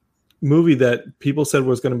a movie that people said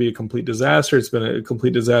was going to be a complete disaster, it's been a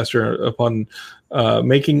complete disaster upon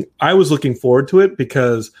making. I was looking forward to it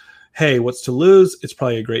because, hey, what's to lose? It's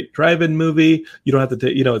probably a great drive-in movie. You don't have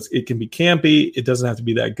to, it can be campy. It doesn't have to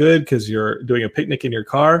be that good because you're doing a picnic in your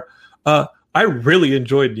car. I really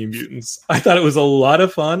enjoyed New Mutants. I thought it was a lot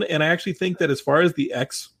of fun. And I actually think that as far as the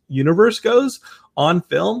X universe goes on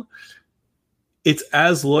film, it's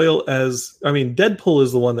as loyal as, Deadpool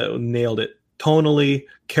is the one that nailed it tonally,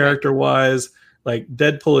 character-wise. Like,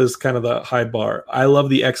 Deadpool is kind of the high bar. I love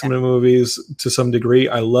the X-Men movies to some degree.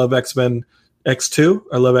 I love X-Men X2.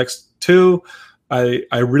 I love X2.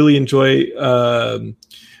 I really enjoy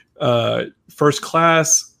First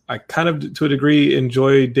Class. I kind of, to a degree,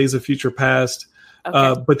 enjoy Days of Future Past.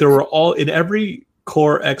 But there were in every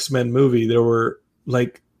core X-Men movie, there were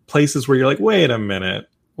like places where you're like, wait a minute.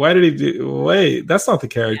 Why did he that's not the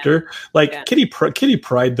character. Kitty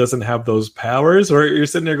Pryde doesn't have those powers. Or you're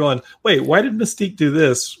sitting there going, wait, why did Mystique do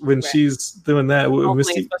this when she's doing that?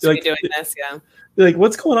 Mystique supposed to be doing this, Like,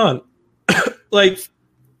 what's going on? Like,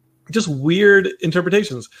 just weird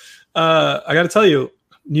interpretations. I got to tell you,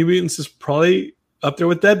 New Mutants is probably up there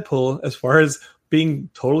with Deadpool as far as being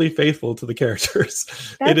totally faithful to the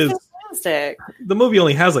characters. That's fantastic. The movie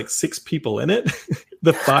only has like 6 people in it.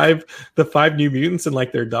 the five New Mutants and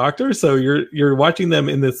like their doctor. So you're watching them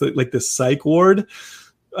in this like this psych ward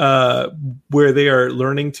where they are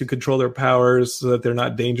learning to control their powers so that they're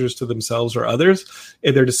not dangerous to themselves or others.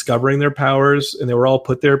 And they're discovering their powers, and they were all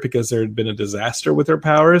put there because there had been a disaster with their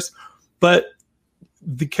powers. But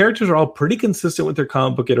the characters are all pretty consistent with their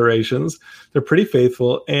comic book iterations. They're pretty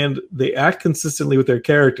faithful, and they act consistently with their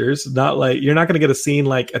characters. Not like, you're not going to get a scene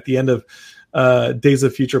like at the end of Days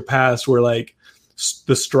of Future Past where like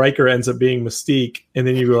the Striker ends up being Mystique, and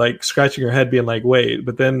then you're like scratching your head being like, wait,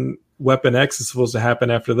 but then Weapon X is supposed to happen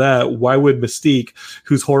after that. Why would Mystique,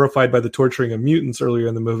 who's horrified by the torturing of mutants earlier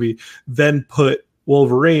in the movie, then put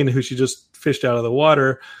Wolverine, who she just fished out of the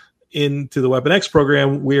water, into the Weapon X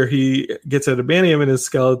program where he gets adamantium in his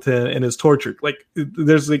skeleton and is tortured? Like,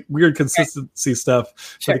 there's like weird consistency stuff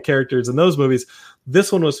for the characters in those movies.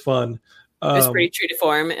 This one was fun. It's pretty true to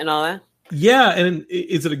form and all that. Yeah, and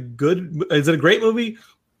is it a great movie?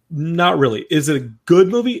 Not really. Is it a good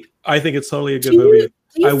movie? I think it's totally a good movie.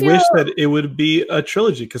 I wish that it would be a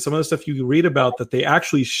trilogy, because some of the stuff you read about that they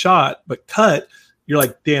actually shot but cut, you're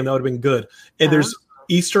like, damn, that would have been good. And there's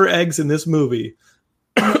Easter eggs in this movie,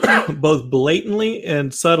 both blatantly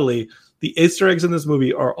and subtly. The Easter eggs in this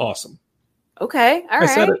movie are awesome. Okay, all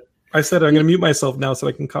right. I said it. I'm going to mute myself now so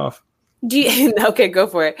I can cough. Do you, okay, go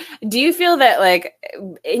for it. Do you feel that like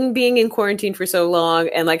in being in quarantine for so long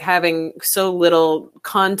and like having so little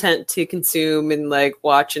content to consume and like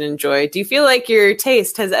watch and enjoy, do you feel like your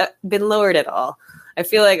taste has been lowered at all? I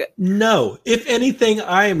feel like no. If anything,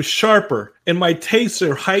 I am sharper and my tastes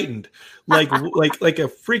are heightened, like like a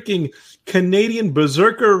freaking Canadian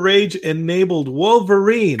berserker rage enabled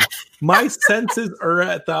Wolverine. My senses are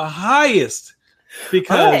at the highest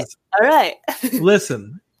because all right.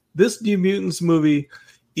 Listen, this New Mutants movie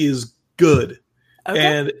is good,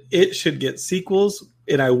 and it should get sequels.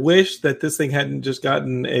 And I wish that this thing hadn't just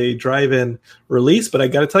gotten a drive-in release, but I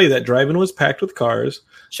got to tell you that drive-in was packed with cars.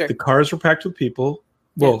 Sure. The cars were packed with people.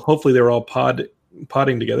 Well, hopefully they were all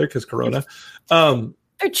podding together because Corona.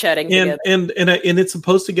 They're chatting together. And it's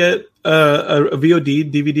supposed to get a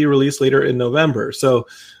VOD DVD release later in November. So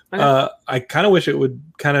I kind of wish it would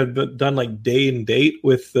kind of be done like day and date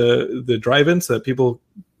with the drive-in, so that people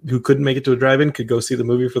who couldn't make it to a drive-in could go see the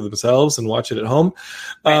movie for themselves and watch it at home.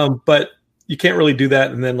 Right. But you can't really do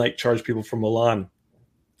that and then like charge people for Mulan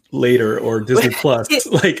later or Disney Plus.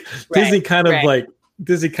 Like Disney kind of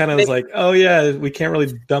is like, oh yeah, we can't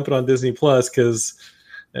really dump it on Disney Plus because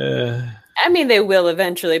I mean, they will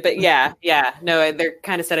eventually, but no, they're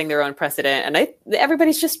kind of setting their own precedent, and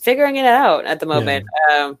everybody's just figuring it out at the moment.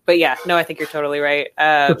 Yeah. But yeah, no, I think you're totally right.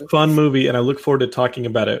 It's a fun movie, and I look forward to talking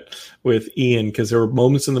about it with Ian because there were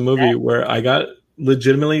moments in the movie where I got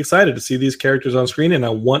legitimately excited to see these characters on screen, and I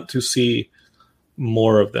want to see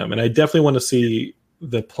more of them. And I definitely want to see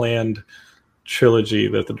the planned trilogy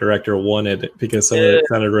that the director wanted because some of it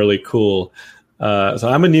sounded really cool. So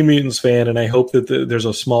I'm a New Mutants fan, and I hope that there's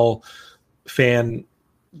a small fan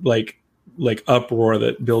like uproar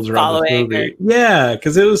that builds around the movie. Yeah,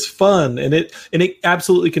 because it was fun, and it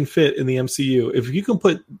absolutely can fit in the MCU. If you can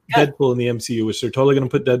put Deadpool in the MCU, which they're totally going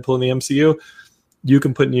to put Deadpool in the MCU, you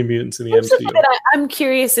can put New Mutants in the MCU. I'm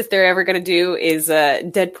curious if they're ever going to do is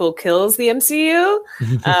Deadpool kills the MCU,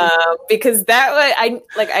 because that way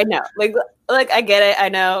I know I get it, I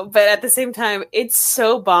know, but at the same time, it's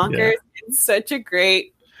so bonkers. Yeah. It's such a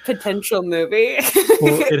great potential movie.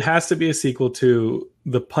 Well, it has to be a sequel to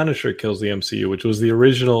The Punisher Kills the MCU, which was the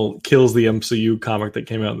original Kills the MCU comic that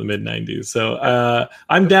came out in the mid-90s. So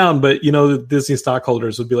I'm down, but the Disney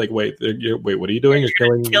stockholders would be like, wait, what are you doing? You're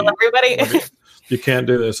kill everybody. You can't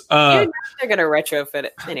do this. They're going to retrofit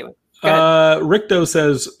it. Anyway. Rickdo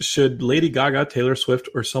says, should Lady Gaga, Taylor Swift,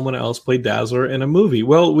 or someone else play Dazzler in a movie?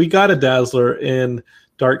 Well, we got a Dazzler in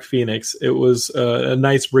Dark Phoenix. It was a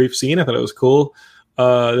nice brief scene. I thought it was cool.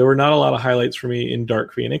 There were not a lot of highlights for me in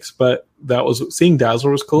Dark Phoenix, but seeing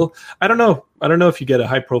Dazzler was cool. I don't know if you get a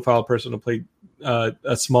high profile person to play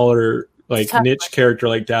a smaller niche character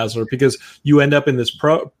like Dazzler, because you end up in this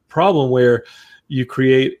problem where you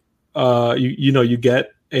create you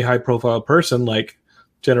get a high profile person like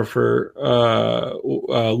Jennifer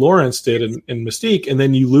Lawrence did in Mystique, and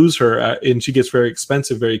then you lose her and she gets very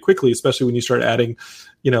expensive very quickly, especially when you start adding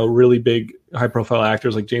really big high profile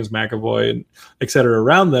actors like James McAvoy and et cetera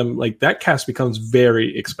around them. Like that cast becomes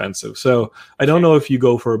very expensive. So I don't know if you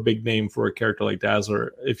go for a big name for a character like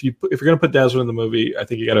Dazzler. If you're going to put Dazzler in the movie, I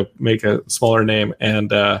think you got to make a smaller name,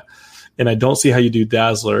 and I don't see how you do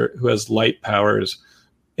Dazzler, who has light powers,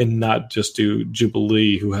 and not just do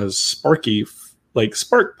Jubilee, who has spark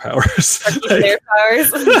powers. Flare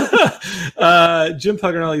powers. Jim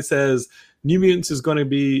Pugnelli says New Mutants is going to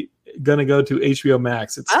go to HBO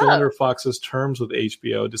Max. It's still under Fox's terms with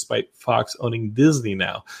HBO, despite Fox owning Disney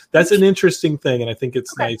now. That's an interesting thing, and I think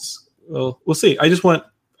it's nice. Well, we'll see. I just want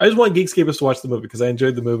Geekscapists to watch the movie because I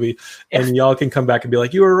enjoyed the movie, and y'all can come back and be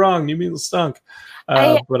like, "You were wrong. New Mutants stunk."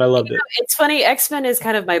 But I loved it. It's funny. X-Men is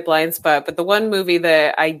kind of my blind spot, but the one movie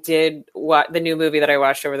that I did watch, the new movie that I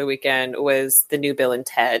watched over the weekend, was the new Bill and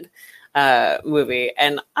Ted movie.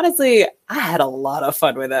 And honestly, I had a lot of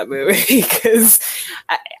fun with that movie because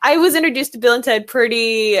I was introduced to Bill and Ted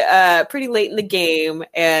pretty late in the game,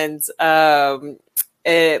 and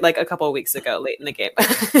like a couple of weeks ago, late in the game,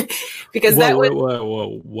 because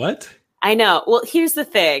what? I know. Well, here's the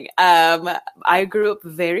thing. I grew up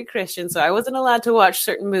very Christian, so I wasn't allowed to watch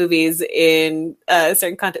certain movies in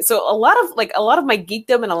certain content. So a lot of my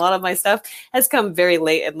geekdom and a lot of my stuff has come very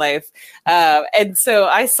late in life. And so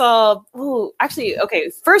I saw.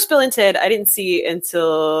 First Bill and Ted I didn't see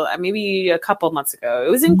until maybe a couple of months ago.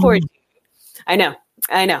 It was in quarantine. I know.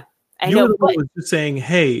 You were just saying,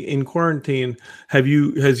 hey, in quarantine,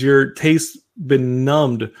 has your taste been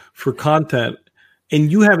numbed for content? And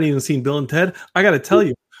you haven't even seen Bill and Ted? I got to tell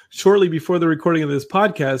you, shortly before the recording of this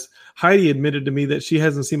podcast, Heidi admitted to me that she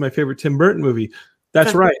hasn't seen my favorite Tim Burton movie.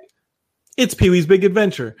 That's right. It's Pee-wee's Big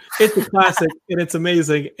Adventure. It's a classic and it's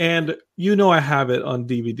amazing. And I have it on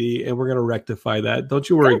DVD and we're going to rectify that. Don't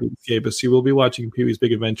you worry, Geekscapists. You will be watching Pee-wee's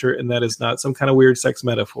Big Adventure and that is not some kind of weird sex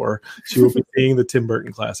metaphor. She will be seeing the Tim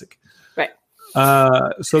Burton classic. Right.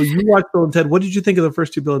 So you watched Bill and Ted. What did you think of the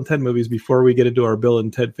first two Bill and Ted movies before we get into our Bill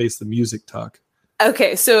and Ted Face the Music talk?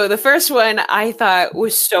 Okay, so the first one I thought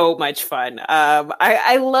was so much fun.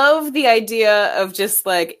 I love the idea of just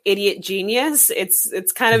like idiot genius.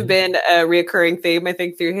 It's kind of been a reoccurring theme, I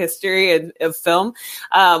think, through history of film.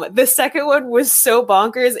 The second one was so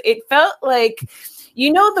bonkers. It felt like,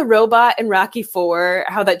 the robot in Rocky IV,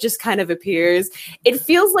 how that just kind of appears. It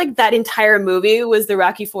feels like that entire movie was the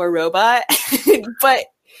Rocky IV robot, but.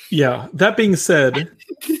 Yeah. That being said,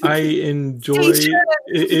 I enjoy.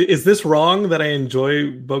 Is this wrong that I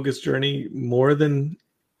enjoy Bogus Journey more than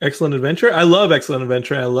Excellent Adventure? I love Excellent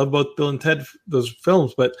Adventure. I love both Bill and Ted, those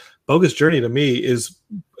films, but Bogus Journey to me is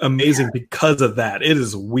amazing because of that. It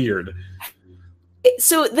is weird.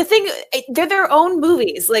 So the thing, they're their own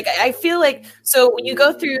movies. Like, I feel like, so when you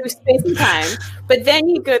go through space and time, but then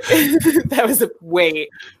you go, that was a wait.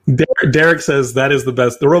 Derek says that is the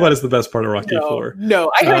best. The robot is the best part of Rocky IV.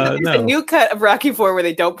 No, I heard there's a new cut of Rocky IV where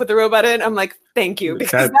they don't put the robot in. I'm like, thank you.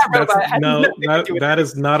 Because that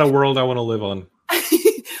is not a world I want to live on.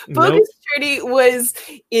 Bogus Journey was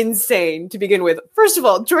insane to begin with. First of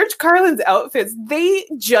all, George Carlin's outfits, they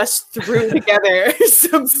just threw together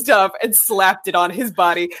some stuff and slapped it on his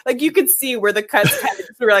body. Like, you could see where the cuts kind of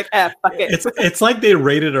were like, fuck it. It's like they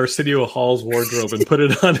raided Arsenio Hall's wardrobe and put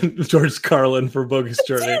it on George Carlin for Bogus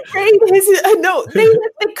Journey. They looked at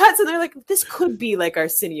the cuts and they're like, this could be like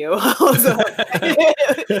Arsenio Hall's.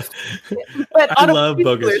 But I love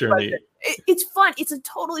Bogus Journey. It's fun. It's a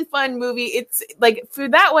totally fun movie. It's like, for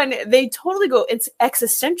that one, they totally go, it's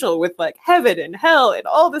existential with like heaven and hell and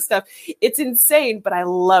all this stuff. It's insane, but I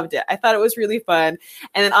loved it. I thought it was really fun.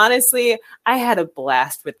 And then honestly, I had a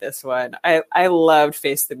blast with this one. I loved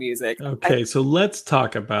Face the Music. Okay, so let's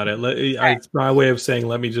talk about it. It's my way of saying,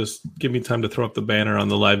 let me just give me time to throw up the banner on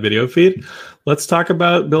the live video feed. Let's talk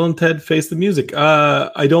about Bill and Ted Face the Music.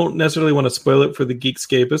 I don't necessarily want to spoil it for the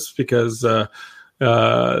Geekscapists because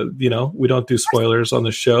we don't do spoilers on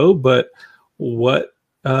the show, but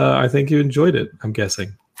I think you enjoyed it, I'm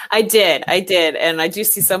guessing. I did. And I do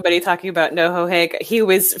see somebody talking about Noho Hank. He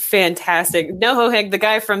was fantastic. Noho Hank, the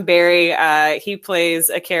guy from Barry, he plays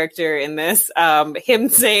a character in this. Him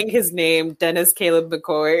saying his name, Dennis Caleb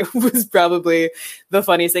McCoy, was probably the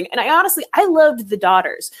funniest thing. And I loved the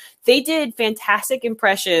daughters. They did fantastic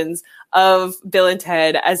impressions of Bill and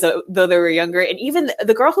Ted though they were younger. And even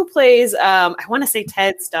the girl who plays, I want to say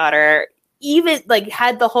Ted's daughter, even like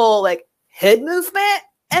had the whole like head movement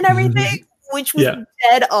and everything. Which was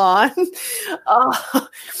dead on.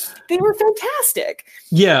 They were fantastic.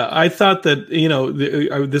 Yeah, I thought that,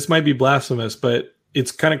 this might be blasphemous, but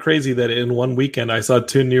it's kind of crazy that in one weekend I saw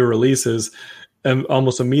 2 new releases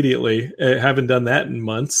almost immediately. I haven't done that in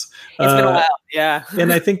months. It's been a while, yeah.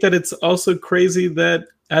 And I think that it's also crazy that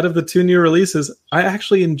out of the 2 new releases, I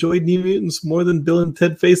actually enjoyed New Mutants more than Bill and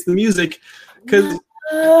Ted Face the Music because...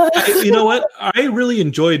 you know what? I really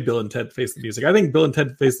enjoyed Bill and Ted Face the Music. I think Bill and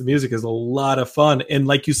Ted Face the Music is a lot of fun. And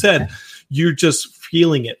like you said, you're just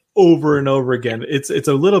feeling it over and over again. It's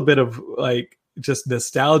a little bit of like just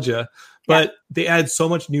nostalgia, but they add so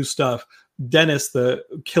much new stuff. Dennis, the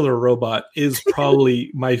killer robot, is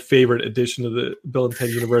probably my favorite addition to the Bill and Ted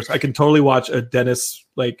universe. I can totally watch a Dennis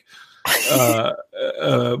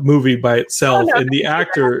movie by itself. And the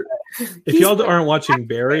actor... If y'all aren't watching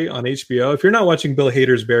Barry on HBO, if you're not watching Bill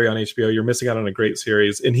Hader's Barry on HBO, you're missing out on a great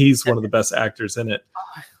series, and he's one of the best actors in it.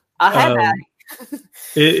 I had that.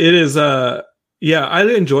 It is, I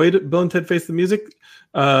enjoyed Bill and Ted Face the Music.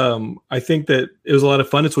 I think that it was a lot of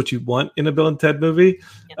fun. It's what you want in a Bill and Ted movie.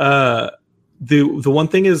 The one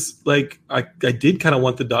thing is, like, I did kind of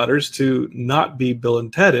want the daughters to not be Bill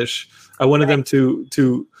and Ted-ish. I wanted them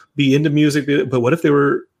to be into music, but what if they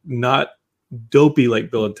were not dopey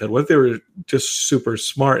like Bill and Ted? What if they were just super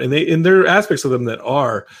smart? And there are aspects of them that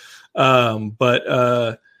are,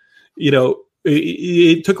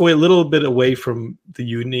 it took away a little bit away from the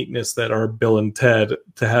uniqueness that are Bill and Ted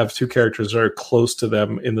to have 2 characters that are close to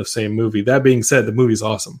them in the same movie. That being said, the movie's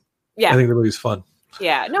awesome. Yeah, I think the movie's fun.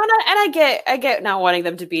 Yeah, no, and I get not wanting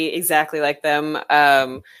them to be exactly like them.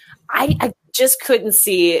 I just couldn't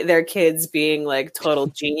see their kids being like total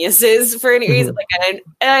geniuses for any reason. Like, and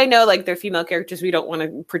I know like they're female characters. We don't want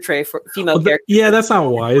to portray for female characters. Yeah, that's not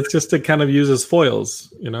why. It's just to kind of use as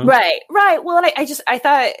foils, Right. Well, and I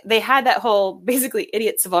thought they had that whole basically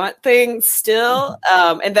idiot savant thing still,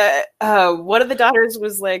 and that one of the daughters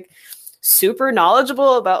was like super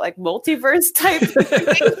knowledgeable about like multiverse type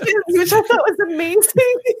situations, which I thought was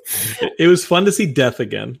amazing. It was fun to see Death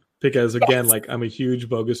again. Because again, like I'm a huge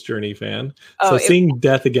Bogus Journey fan, so seeing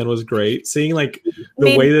Death again was great. Seeing like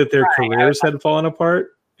the way that their careers had fallen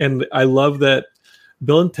apart, and I love that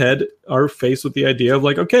Bill and Ted are faced with the idea of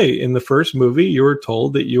like, okay, in the first movie, you were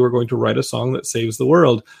told that you were going to write a song that saves the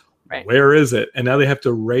world. Right. Where is it? And now they have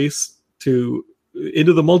to race into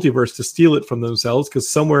the multiverse to steal it from themselves because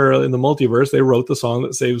somewhere in the multiverse they wrote the song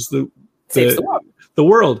that saves the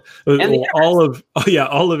world, all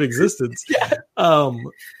of existence.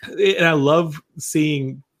 And I love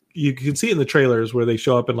seeing, you can see it in the trailers where they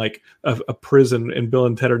show up in like a prison, and Bill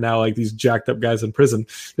and Ted are now like these jacked up guys in prison.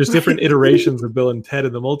 There's different iterations of Bill and Ted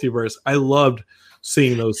in the multiverse. I loved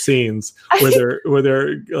seeing those scenes where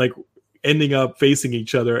they're like ending up facing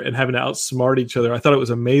each other and having to outsmart each other. I thought it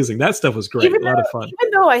was amazing. That stuff was great. A lot of fun.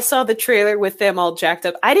 Even though I saw the trailer with them all jacked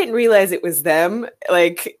up, I didn't realize it was them,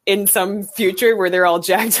 like in some future where they're all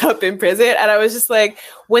jacked up in prison. And I was just like,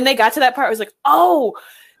 when they got to that part, I was like, oh,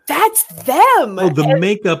 that's them. Oh, the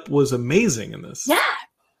makeup was amazing in this. Yeah.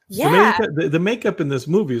 Yeah. The makeup in this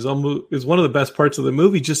movie is one of the best parts of the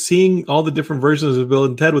movie. Just seeing all the different versions of Bill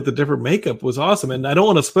and Ted with the different makeup was awesome. And I don't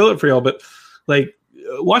want to spoil it for y'all, but like,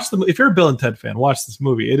 watch if you're a Bill and Ted fan, watch this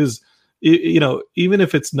movie. It is, even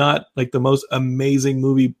if it's not like the most amazing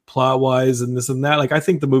movie plot wise and this and that, like I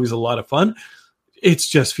think the movie's a lot of fun. It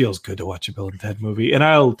just feels good to watch a Bill and Ted movie, and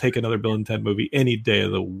I'll take another Bill and Ted movie any day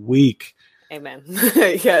of the week. Amen.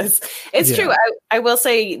 Yes, it's true. I will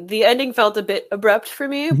say the ending felt a bit abrupt for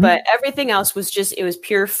me, but everything else was it was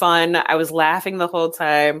pure fun. I was laughing the whole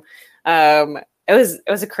time. It was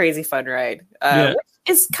a crazy fun ride.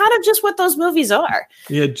 It's kind of just what those movies are.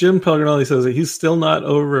 Yeah, Jim Pelgrinelli says that he's still not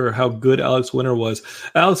over how good Alex Winter was.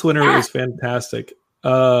 Alex Winter is fantastic.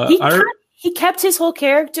 He kept his whole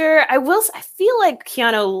character. I feel like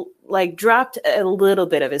Keanu like dropped a little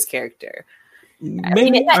bit of his character.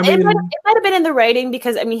 Maybe, it might have been in the writing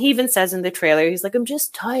because he even says in the trailer, he's like, I'm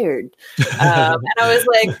just tired. And I was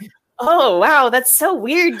like, oh, wow, that's so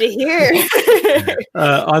weird to hear.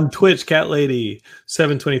 On Twitch, Cat Lady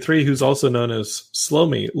 723, who's also known as Slow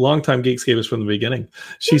Me, longtime Geekscapist from the beginning.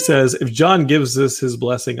 She says, if John gives this his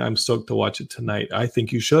blessing, I'm stoked to watch it tonight. I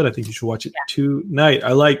think you should. I think you should watch it tonight.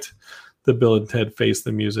 I liked the Bill and Ted Face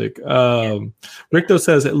the Music. Richter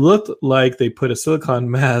says, it looked like they put a silicone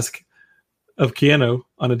mask of Keanu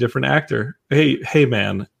on a different actor. Hey,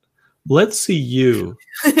 man. Let's see you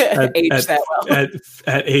at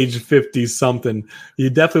age 50 something. You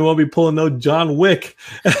definitely won't be pulling no John Wick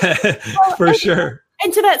for sure.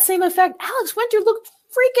 And to that same effect, Alex Winter looked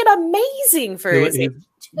freaking amazing for his age.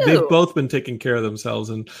 They've both been taking care of themselves,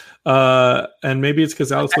 and maybe it's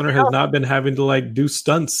because Alex Winter has not been having to like do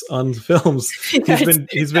stunts on films.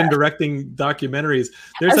 He's been directing documentaries.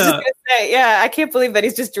 I can't believe that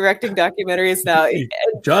he's just directing documentaries now.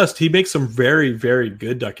 He makes some very, very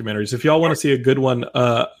good documentaries. If y'all want to see a good one,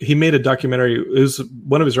 he made a documentary. It was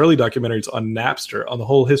one of his early documentaries on Napster, on the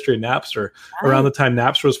whole history of Napster, around the time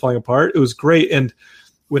Napster was falling apart. It was great. And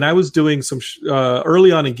when I was doing some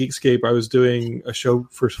early on in Geekscape, I was doing a show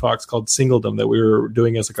for Fox called Singledom that we were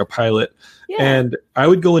doing as like a pilot. Yeah. And I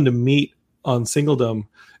would go into Meet on Singledom,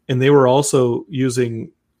 and they were also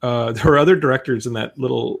using, there were other directors in that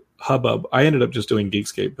little hubbub. I ended up just doing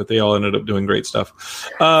Geekscape, but they all ended up doing great stuff.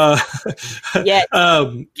 Give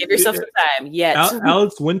yourself some time.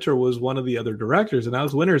 Alex Winter was one of the other directors, and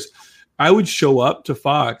Alex Winter's, I would show up to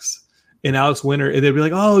Fox and Alex Winter, and they'd be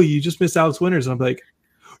like, oh, you just missed Alex Winter's. And I'm like,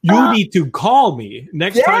 you need to call me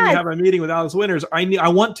next time you have a meeting with Alex Winters. I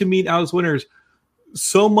want to meet Alex Winters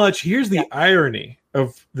so much. Here's the irony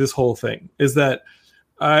of this whole thing is that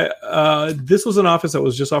this was an office that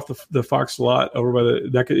was just off the Fox lot over by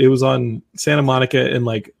it was on Santa Monica in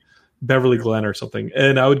like Beverly Glen or something.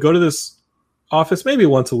 And I would go to this office maybe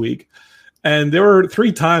once a week. And there were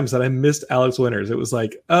 3 times that I missed Alex Winters. It was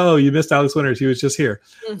like, oh, you missed Alex Winters. He was just here.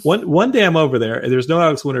 One day I'm over there and there's no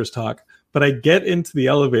Alex Winters talk. But I get into the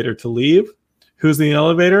elevator to leave. Who's in the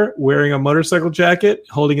elevator? Wearing a motorcycle jacket,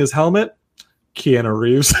 holding his helmet? Keanu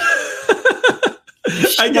Reeves.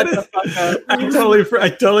 I get it. I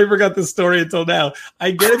totally forgot this story until now.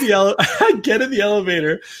 I get in the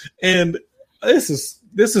elevator, and this is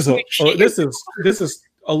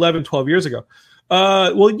 11, 12 years ago.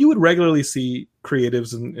 Well, you would regularly see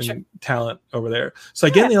creatives and talent over there. So I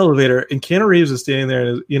get in the elevator, and Keanu Reeves is standing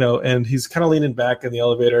there, and he's kind of leaning back in the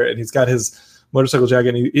elevator, and he's got his motorcycle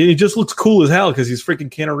jacket, and he just looks cool as hell because he's freaking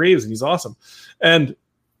Keanu Reeves, and he's awesome. And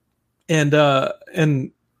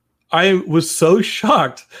I was so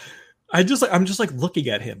shocked. I'm just like looking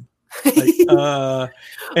at him, Like,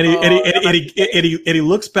 and he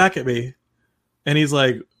looks back at me, and he's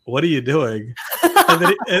like, "What are you doing?"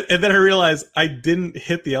 and then I realized I didn't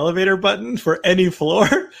hit the elevator button for any floor,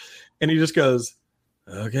 and he just goes,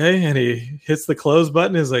 "Okay," and he hits the close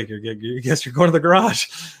button. He's like, "I guess you're going to the garage,"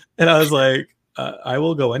 and I was like, "I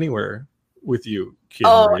will go anywhere with you,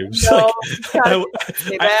 Keanu Reeves." No,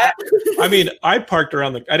 I mean, I parked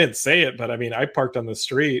around I didn't say it, but I mean, I parked on the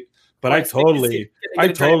street. But I totally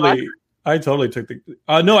took the.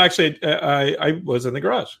 No, actually, I was in the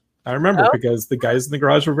garage. I remember because the guys in the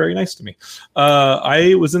garage were very nice to me.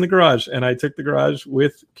 I was in the garage and I took the garage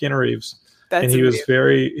with Keanu Reeves. And he was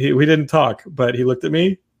we didn't talk, but he looked at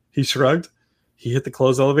me, he shrugged, he hit the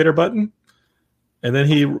close elevator button, and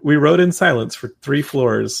then we rode in silence for 3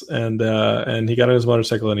 floors, and he got on his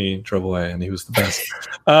motorcycle and he drove away, and he was the best.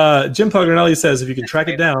 Jim Paganelli says if you can track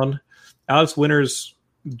it down, Alex Winters,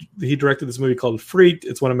 he directed this movie called Freaked.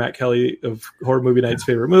 It's one of Matt Kelly of Horror Movie Night's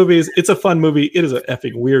favorite movies. It's a fun movie. It is an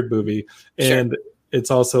effing weird movie. And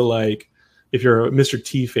it's also like, if you're a Mr.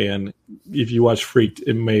 T fan, if you watch Freaked,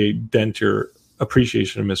 it may dent your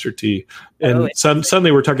appreciation of Mr. T. And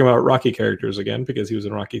suddenly we're talking about Rocky characters again because he was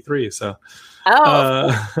in Rocky 3. So,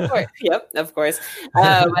 of course. Yep, of course.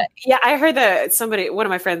 Yeah, I heard that one of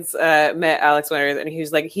my friends met Alex Winters, and he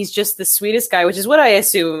was like, he's just the sweetest guy, which is what I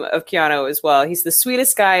assume of Keanu as well. He's the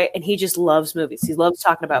sweetest guy, and he just loves movies. He loves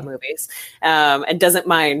talking about movies, and doesn't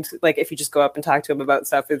mind, like, if you just go up and talk to him about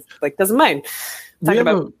stuff, it's like, doesn't mind talking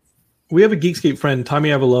about. We have a Geekscape friend, Tommy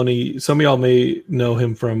Avalone. Some of y'all may know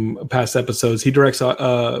him from past episodes. He directs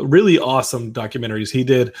really awesome documentaries. He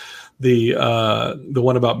did the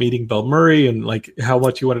one about meeting Bill Murray and like how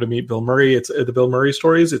much he wanted to meet Bill Murray. It's the Bill Murray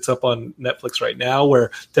stories. It's up on Netflix right now,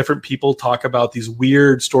 where different people talk about these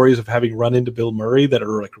weird stories of having run into Bill Murray that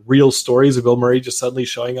are like real stories of Bill Murray just suddenly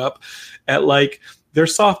showing up at like their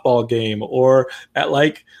softball game or at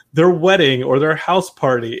like their wedding or their house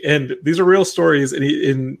party. And these are real stories.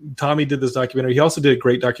 And Tommy did this documentary. He also did a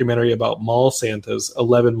great documentary about mall Santas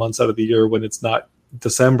 11 months out of the year when it's not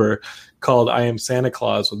December, called I Am Santa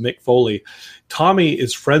Claus with Mick Foley. Tommy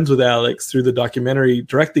is friends with Alex through the documentary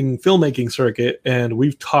directing filmmaking circuit. And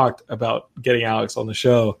we've talked about getting Alex on the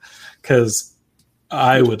show because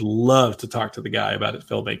I would love to talk to the guy about his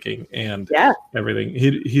filmmaking and everything.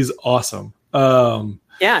 He's awesome.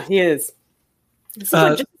 Yeah, he is. Just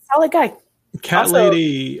a solid guy. Cat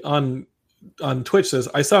Lady on Twitch says,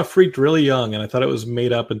 I saw Freaked really young and I thought it was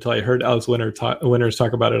made up until I heard Alex Winters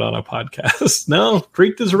talk about it on a podcast. No,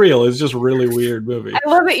 Freaked is real. It's just a really weird movie. I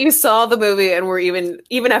love that you saw the movie and were even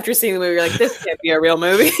after seeing the movie, you're like, this can't be a real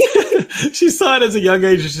movie. She saw it as a young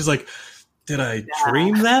age and she's like, did I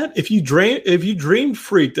dream that? If you dreamed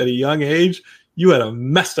Freaked at a young age, you had a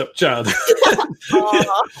messed up childhood.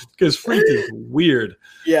 Because Freaked is weird.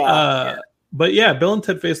 Yeah. But yeah, Bill and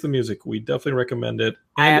Ted Face the Music. We definitely recommend it.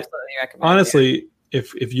 And I absolutely recommend it. Honestly,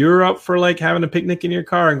 if you're up for like having a picnic in your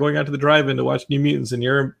car and going out to the drive-in to watch New Mutants and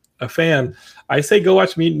you're a fan, I say go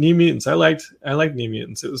watch New Mutants. I liked New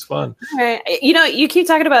Mutants. It was fun. Right. You know, you keep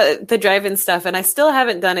talking about the drive-in stuff, and I still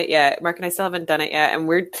haven't done it yet. Mark and I still haven't done it yet, and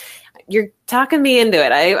you're talking me into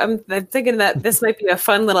it. I'm thinking that this might be a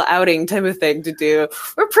fun little outing type of thing to do.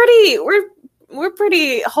 We're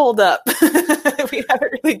pretty holed up. We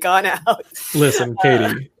haven't really gone out. Listen,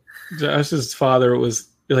 Katie, Josh's father was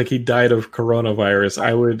like, he died of coronavirus.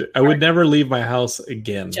 I would never leave my house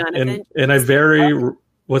again. Jonathan, and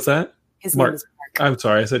what's that? His name is Mark. I'm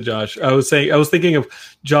sorry, I said Josh. I was thinking of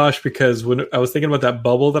Josh because when I was thinking about that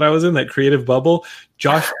bubble that I was in, that creative bubble,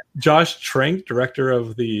 Josh Trank, director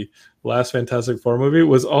of the last Fantastic Four movie,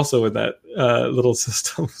 was also in that little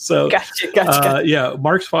system. So gotcha. Yeah,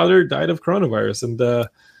 Mark's father died of coronavirus, and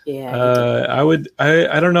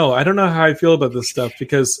I don't know. I don't know how I feel about this stuff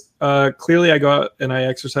because clearly I go out and I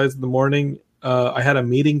exercise in the morning. I had a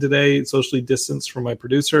meeting today, socially distanced from my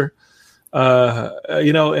producer. We're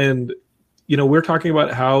talking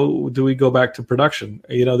about how do we go back to production?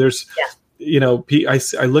 I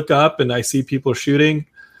look up and I see people shooting.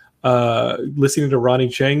 Listening to Ronnie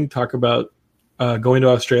Cheng talk about going to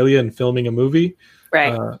Australia and filming a movie.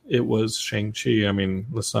 Right. It was Shang-Chi. I mean,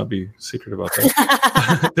 let's not be secret about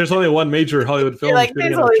that. There's only one major Hollywood film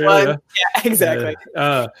shooting in Australia. One. Yeah, exactly.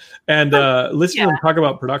 Listening to them talk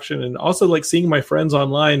about production and also like seeing my friends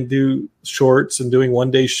online do shorts and doing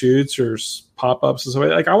one-day shoots or pop-ups and stuff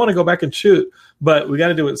like I want to go back and shoot, but we got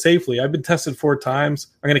to do it safely. I've been tested 4 times.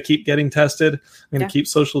 I'm going to keep getting tested. I'm going to keep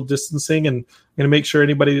social distancing, and I'm going to make sure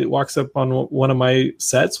anybody that walks up on one of my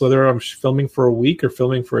sets, whether I'm filming for a week or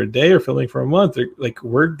filming for a day or filming for a month,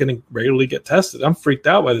 we're going to regularly get tested. I'm freaked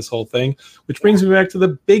out by this whole thing, which brings me back to the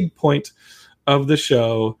big point of the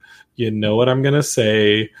show. You know what I'm going to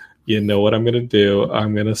say. You know what I'm going to do.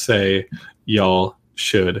 I'm going to say, y'all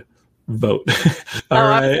should vote. All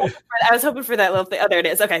right. I was hoping for that little thing. Oh, there it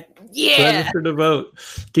is. Okay. Yeah. Register to vote.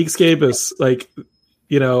 Geekscape is like,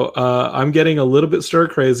 I'm getting a little bit stir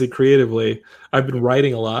crazy creatively. I've been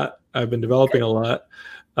writing a lot. I've been developing a lot.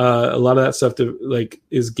 A lot of that stuff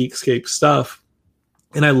is Geekscape stuff.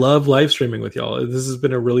 And I love live streaming with y'all. This has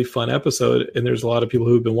been a really fun episode, and there's a lot of people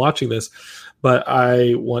who've been watching this. But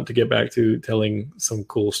I want to get back to telling some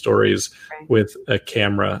cool stories with a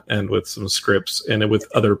camera and with some scripts and with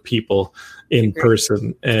other people in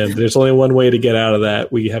person. And there's only one way to get out of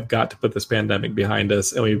that. We have got to put this pandemic behind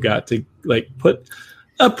us, and we've got to put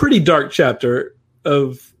a pretty dark chapter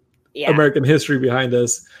of American history behind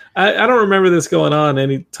us. I don't remember this going on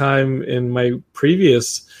any time in my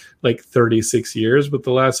previous 36 years, but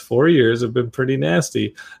the last 4 years have been pretty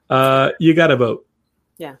nasty. You got to vote.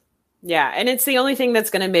 Yeah, and it's the only thing that's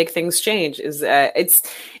going to make things change. Is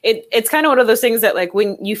it's kind of one of those things that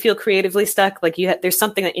when you feel creatively stuck, there's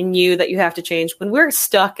something in you that you have to change. When we're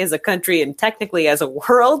stuck as a country and technically as a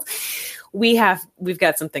world, we've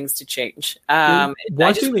got some things to change.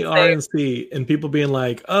 Watching the RNC and people being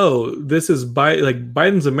like, "Oh, this is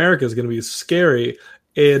Biden's America is going to be scary,"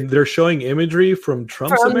 and they're showing imagery from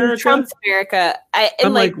Trump's America.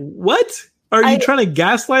 I'm like, what? Are you trying to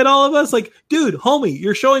gaslight all of us? Dude, homie,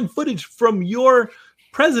 you're showing footage from your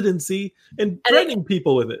presidency and threatening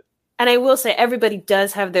people with it. And I will say, everybody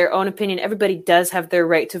does have their own opinion. Everybody does have their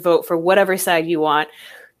right to vote for whatever side you want.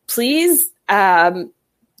 Please don't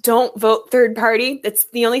vote third party. That's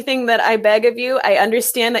the only thing that I beg of you. I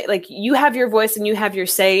understand that you have your voice and you have your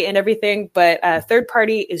say in everything, but third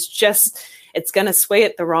party is just, it's going to sway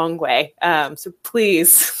it the wrong way. So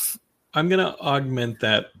please. I'm going to augment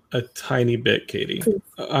that a tiny bit, Katie.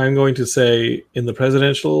 I'm going to say in the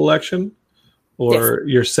presidential election or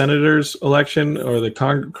your senator's election or the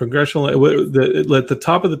congressional, at the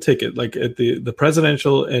top of the ticket, at the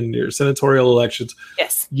presidential and your senatorial elections.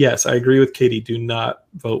 Yes, I agree with Katie. Do not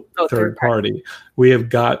vote third party. We have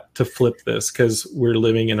got to flip this because we're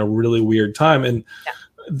living in a really weird time. And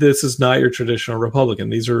this is not your traditional Republican.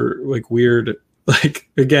 These are weird.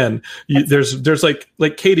 There's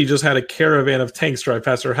Katie just had a caravan of tanks drive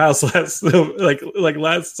past her house last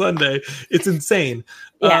Sunday. It's insane.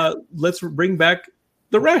 Let's bring back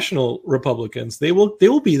the rational Republicans. They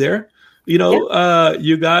will be there. You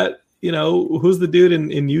got who's the dude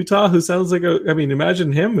in Utah who sounds like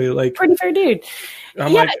imagine him pretty fair dude. There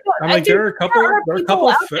are a couple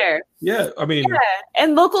out there.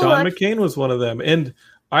 And local John McCain was one of them. And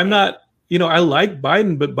I'm not. I like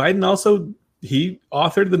Biden, but Biden also. He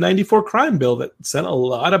authored the 94 crime bill that sent a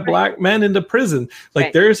lot of black men into prison.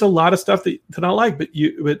 There's a lot of stuff to not like, but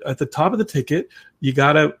at the top of the ticket, you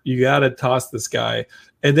gotta toss this guy.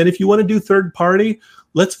 And then if you want to do third party,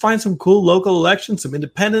 let's find some cool local elections, some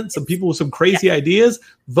independents, some people with some crazy ideas.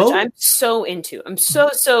 Vote. Which I'm so into. I'm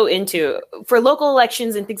so into for local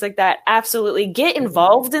elections and things like that. Absolutely get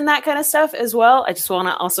involved in that kind of stuff as well. I just want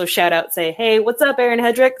to also shout out, say, hey, what's up, Aaron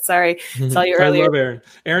Hedrick? Sorry, saw you earlier. I love Aaron.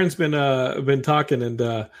 Aaron's been talking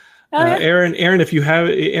and.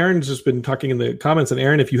 Aaron's just been talking in the comments. And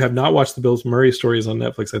Aaron, if you have not watched the Bill Murray stories on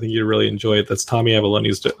Netflix, I think you'd really enjoy it. That's Tommy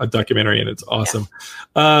Avallone's documentary, and it's awesome.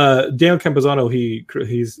 Dan Campazano,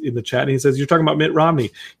 he's in the chat, and he says, "You're talking about Mitt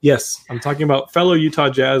Romney." Yes, I'm talking about fellow Utah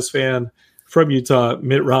Jazz fan from Utah,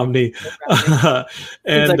 Mitt Romney.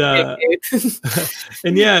 And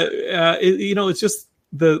it's just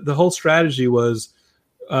the whole strategy was.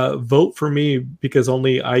 Vote for me because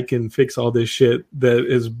only I can fix all this shit that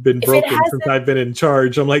has been broken since I've been in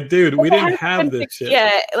charge. I'm like, dude, we didn't have this shit. Yeah,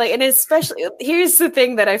 and especially here's the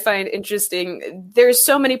thing that I find interesting. There's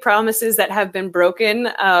so many promises that have been broken,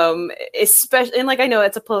 especially, and I know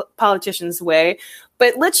it's a politician's way,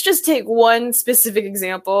 but let's just take one specific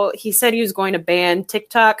example. He said he was going to ban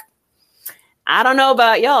TikTok. I don't know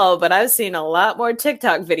about y'all, but I've seen a lot more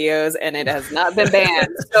TikTok videos, and it has not been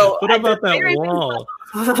banned. So what about that wall?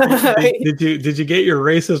 Did you get your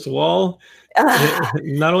racist wall?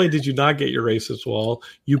 Not only did you not get your racist wall,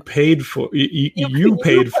 you paid for you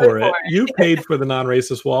paid for it. You paid for the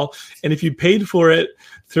non-racist wall, and if you paid for it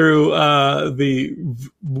through the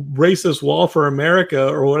racist wall for America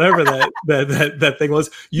or whatever that thing was,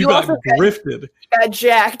 you got grifted. Got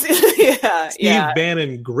jacked. Steve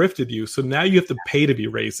Bannon grifted you, so now you have to pay to be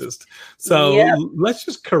racist. So let's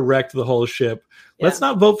just correct the whole ship. Let's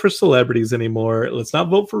not vote for celebrities anymore. Let's not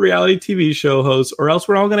vote for reality TV show hosts, or else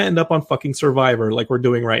we're all going to end up on fucking Survivor like we're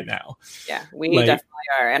doing right now. Yeah, we definitely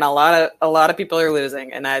are, and a lot of people are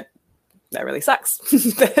losing, and that really sucks.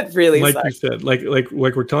 That really like sucks. you said, like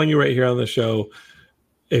we're telling you right here on the show,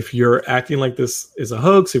 if you're acting like this is a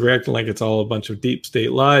hoax, if you're acting like it's all a bunch of deep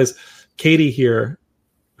state lies, Katie here,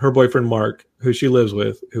 her boyfriend Mark, who she lives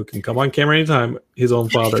with, who can come on camera anytime, his own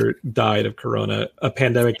father died of corona, a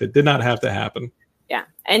pandemic that did not have to happen. Yeah.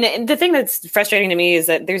 And the thing that's frustrating to me is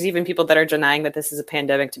that there's even people that are denying that this is a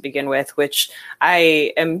pandemic to begin with, which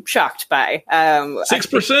I am shocked by.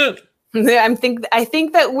 6%. I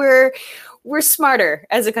think that we're smarter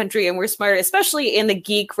as a country, and we're smarter, especially in the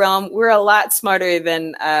geek realm. We're a lot smarter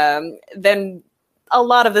than a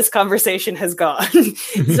lot of this conversation has gone.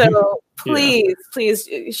 So please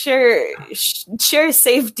share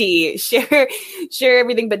safety, share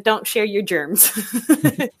everything, but don't share your germs.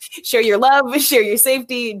 Share your love, share your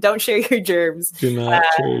safety. Don't share your germs. Do not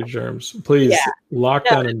share your germs. Please lock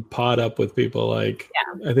down and pod up with people. Like,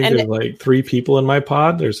 I think there's like 3 people in my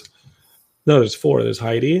pod. There's 4. There's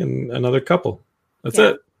Heidi and another couple. That's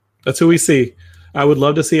it. That's who we see. I would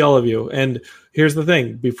love to see all of you. And here's the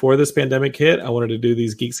thing. Before this pandemic hit, I wanted to do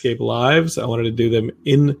these Geekscape Lives. I wanted to do them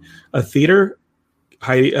in a theater.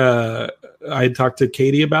 I talked to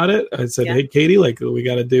Katie about it. I said, hey, Katie, like we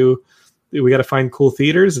got to find cool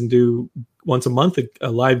theaters and do once a month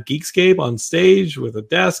a live Geekscape on stage with a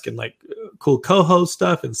desk and like cool co-host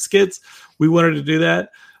stuff and skits. We wanted to do that.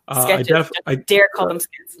 I dare call them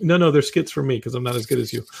skits. No, they're skits for me because I'm not as good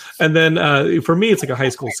as you. And then for me, it's like a high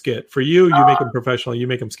school skit. For you, you make them professional. You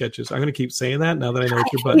make them sketches. I'm going to keep saying that now that I know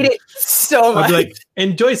what your button. I hate it so much. I'll be like,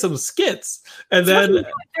 enjoy some skits. And then in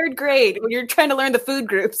 3rd grade when you're trying to learn the food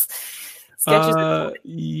groups. Sketches.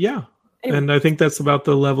 Yeah. Anyway. And I think that's about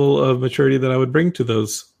the level of maturity that I would bring to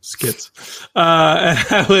those skits. And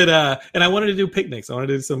I wanted to do picnics. I wanted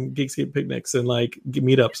to do some Geekscape picnics and like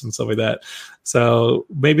meetups and stuff like that. So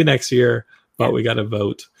maybe next year, but we got to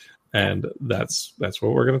vote, and that's what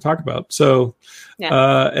we're going to talk about. So,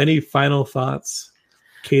 any final thoughts,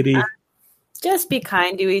 Katie? Just be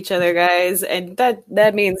kind to each other, guys, and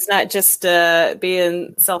that means not just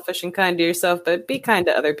being selfish and kind to yourself, but be kind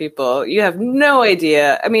to other people. You have no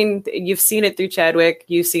idea. I mean, you've seen it through Chadwick.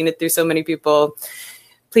 You've seen it through so many people.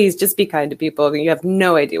 Please just be kind to people. You have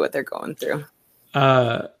no idea what they're going through.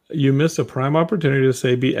 You missed a prime opportunity to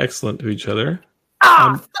say be excellent to each other.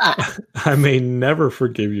 I may never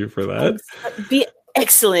forgive you for that. Be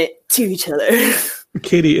excellent to each other.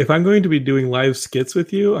 Katie, if I'm going to be doing live skits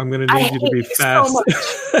with you, I'm going to need you to be fast.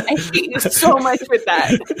 I hate you so much with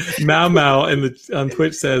that. Mao on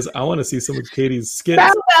Twitch says, I want to see some of Katie's skits.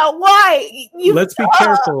 Mao, why? Let's be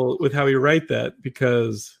careful with how we write that,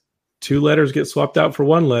 because 2 letters get swapped out for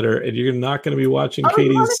 1 letter, and you're not going to be watching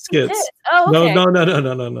Katie's skits. Okay.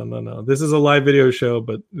 No. This is a live video show,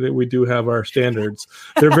 but we do have our standards.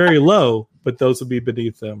 They're very low, but those will be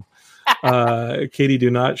beneath them. Katie, do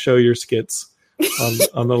not show your skits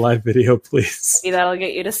on the live video, please. Maybe that'll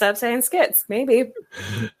get you to stop saying skits. Maybe.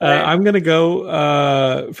 I'm going to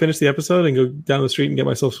go finish the episode and go down the street and get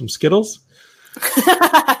myself some Skittles.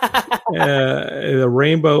 A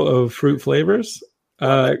rainbow of fruit flavors.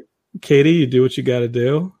 Katie, you do what you got to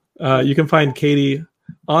do. You can find Katie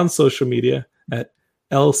on social media at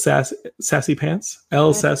Sassy Pants,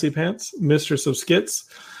 Sassy Pants, Mistress of Skits.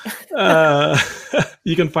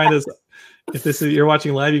 You can find us, if you're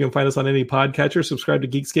watching live, you can find us on any podcatcher. Subscribe to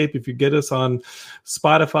Geekscape. If you get us on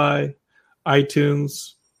Spotify,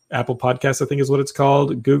 iTunes, Apple Podcasts, I think is what it's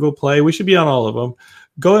called, Google Play. We should be on all of them.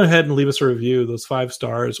 Go ahead and leave us a review, those 5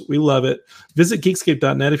 stars. We love it. Visit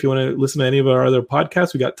Geekscape.net if you want to listen to any of our other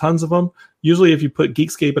podcasts. We got tons of them. Usually if you put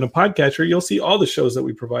Geekscape in a podcatcher, you'll see all the shows that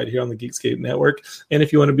we provide here on the Geekscape network. And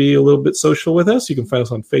if you want to be a little bit social with us, you can find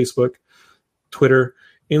us on Facebook, Twitter,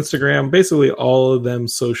 Instagram, basically all of them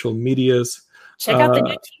social medias. Check out the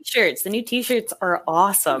new t-shirts. The new t-shirts are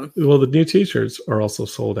awesome. Well, the new t-shirts are also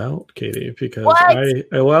sold out, Katie, because I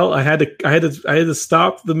had to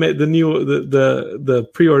stop the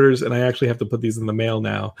pre-orders, and I actually have to put these in the mail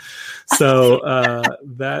now. So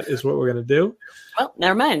that is what we're going to do. Well,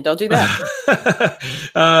 never mind. Don't do that.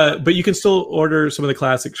 But you can still order some of the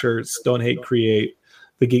classic shirts. Don't Hate Create,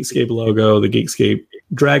 the Geekscape logo, the Geekscape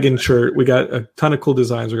dragon shirt. We got a ton of cool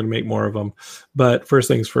designs. We're going to make more of them. But first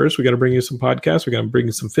things first, we got to bring you some podcasts. We got to bring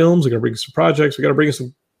you some films. We got to bring you some projects. We got to bring you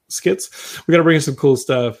some skits. We got to bring you some cool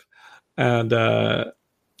stuff. And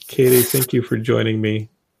Katie, thank you for joining me.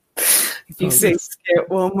 If you say skit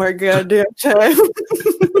one more goddamn time.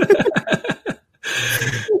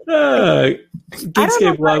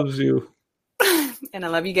 Geekscape loves you. And I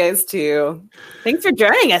love you guys too. Thanks for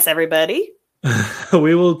joining us, everybody.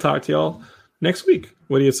 We will talk to y'all next week.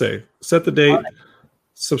 What do you say? Set the date,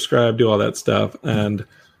 subscribe, do all that stuff, and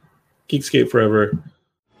Geekscape forever.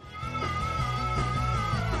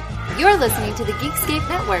 You're listening to the Geekscape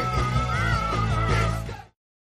Network.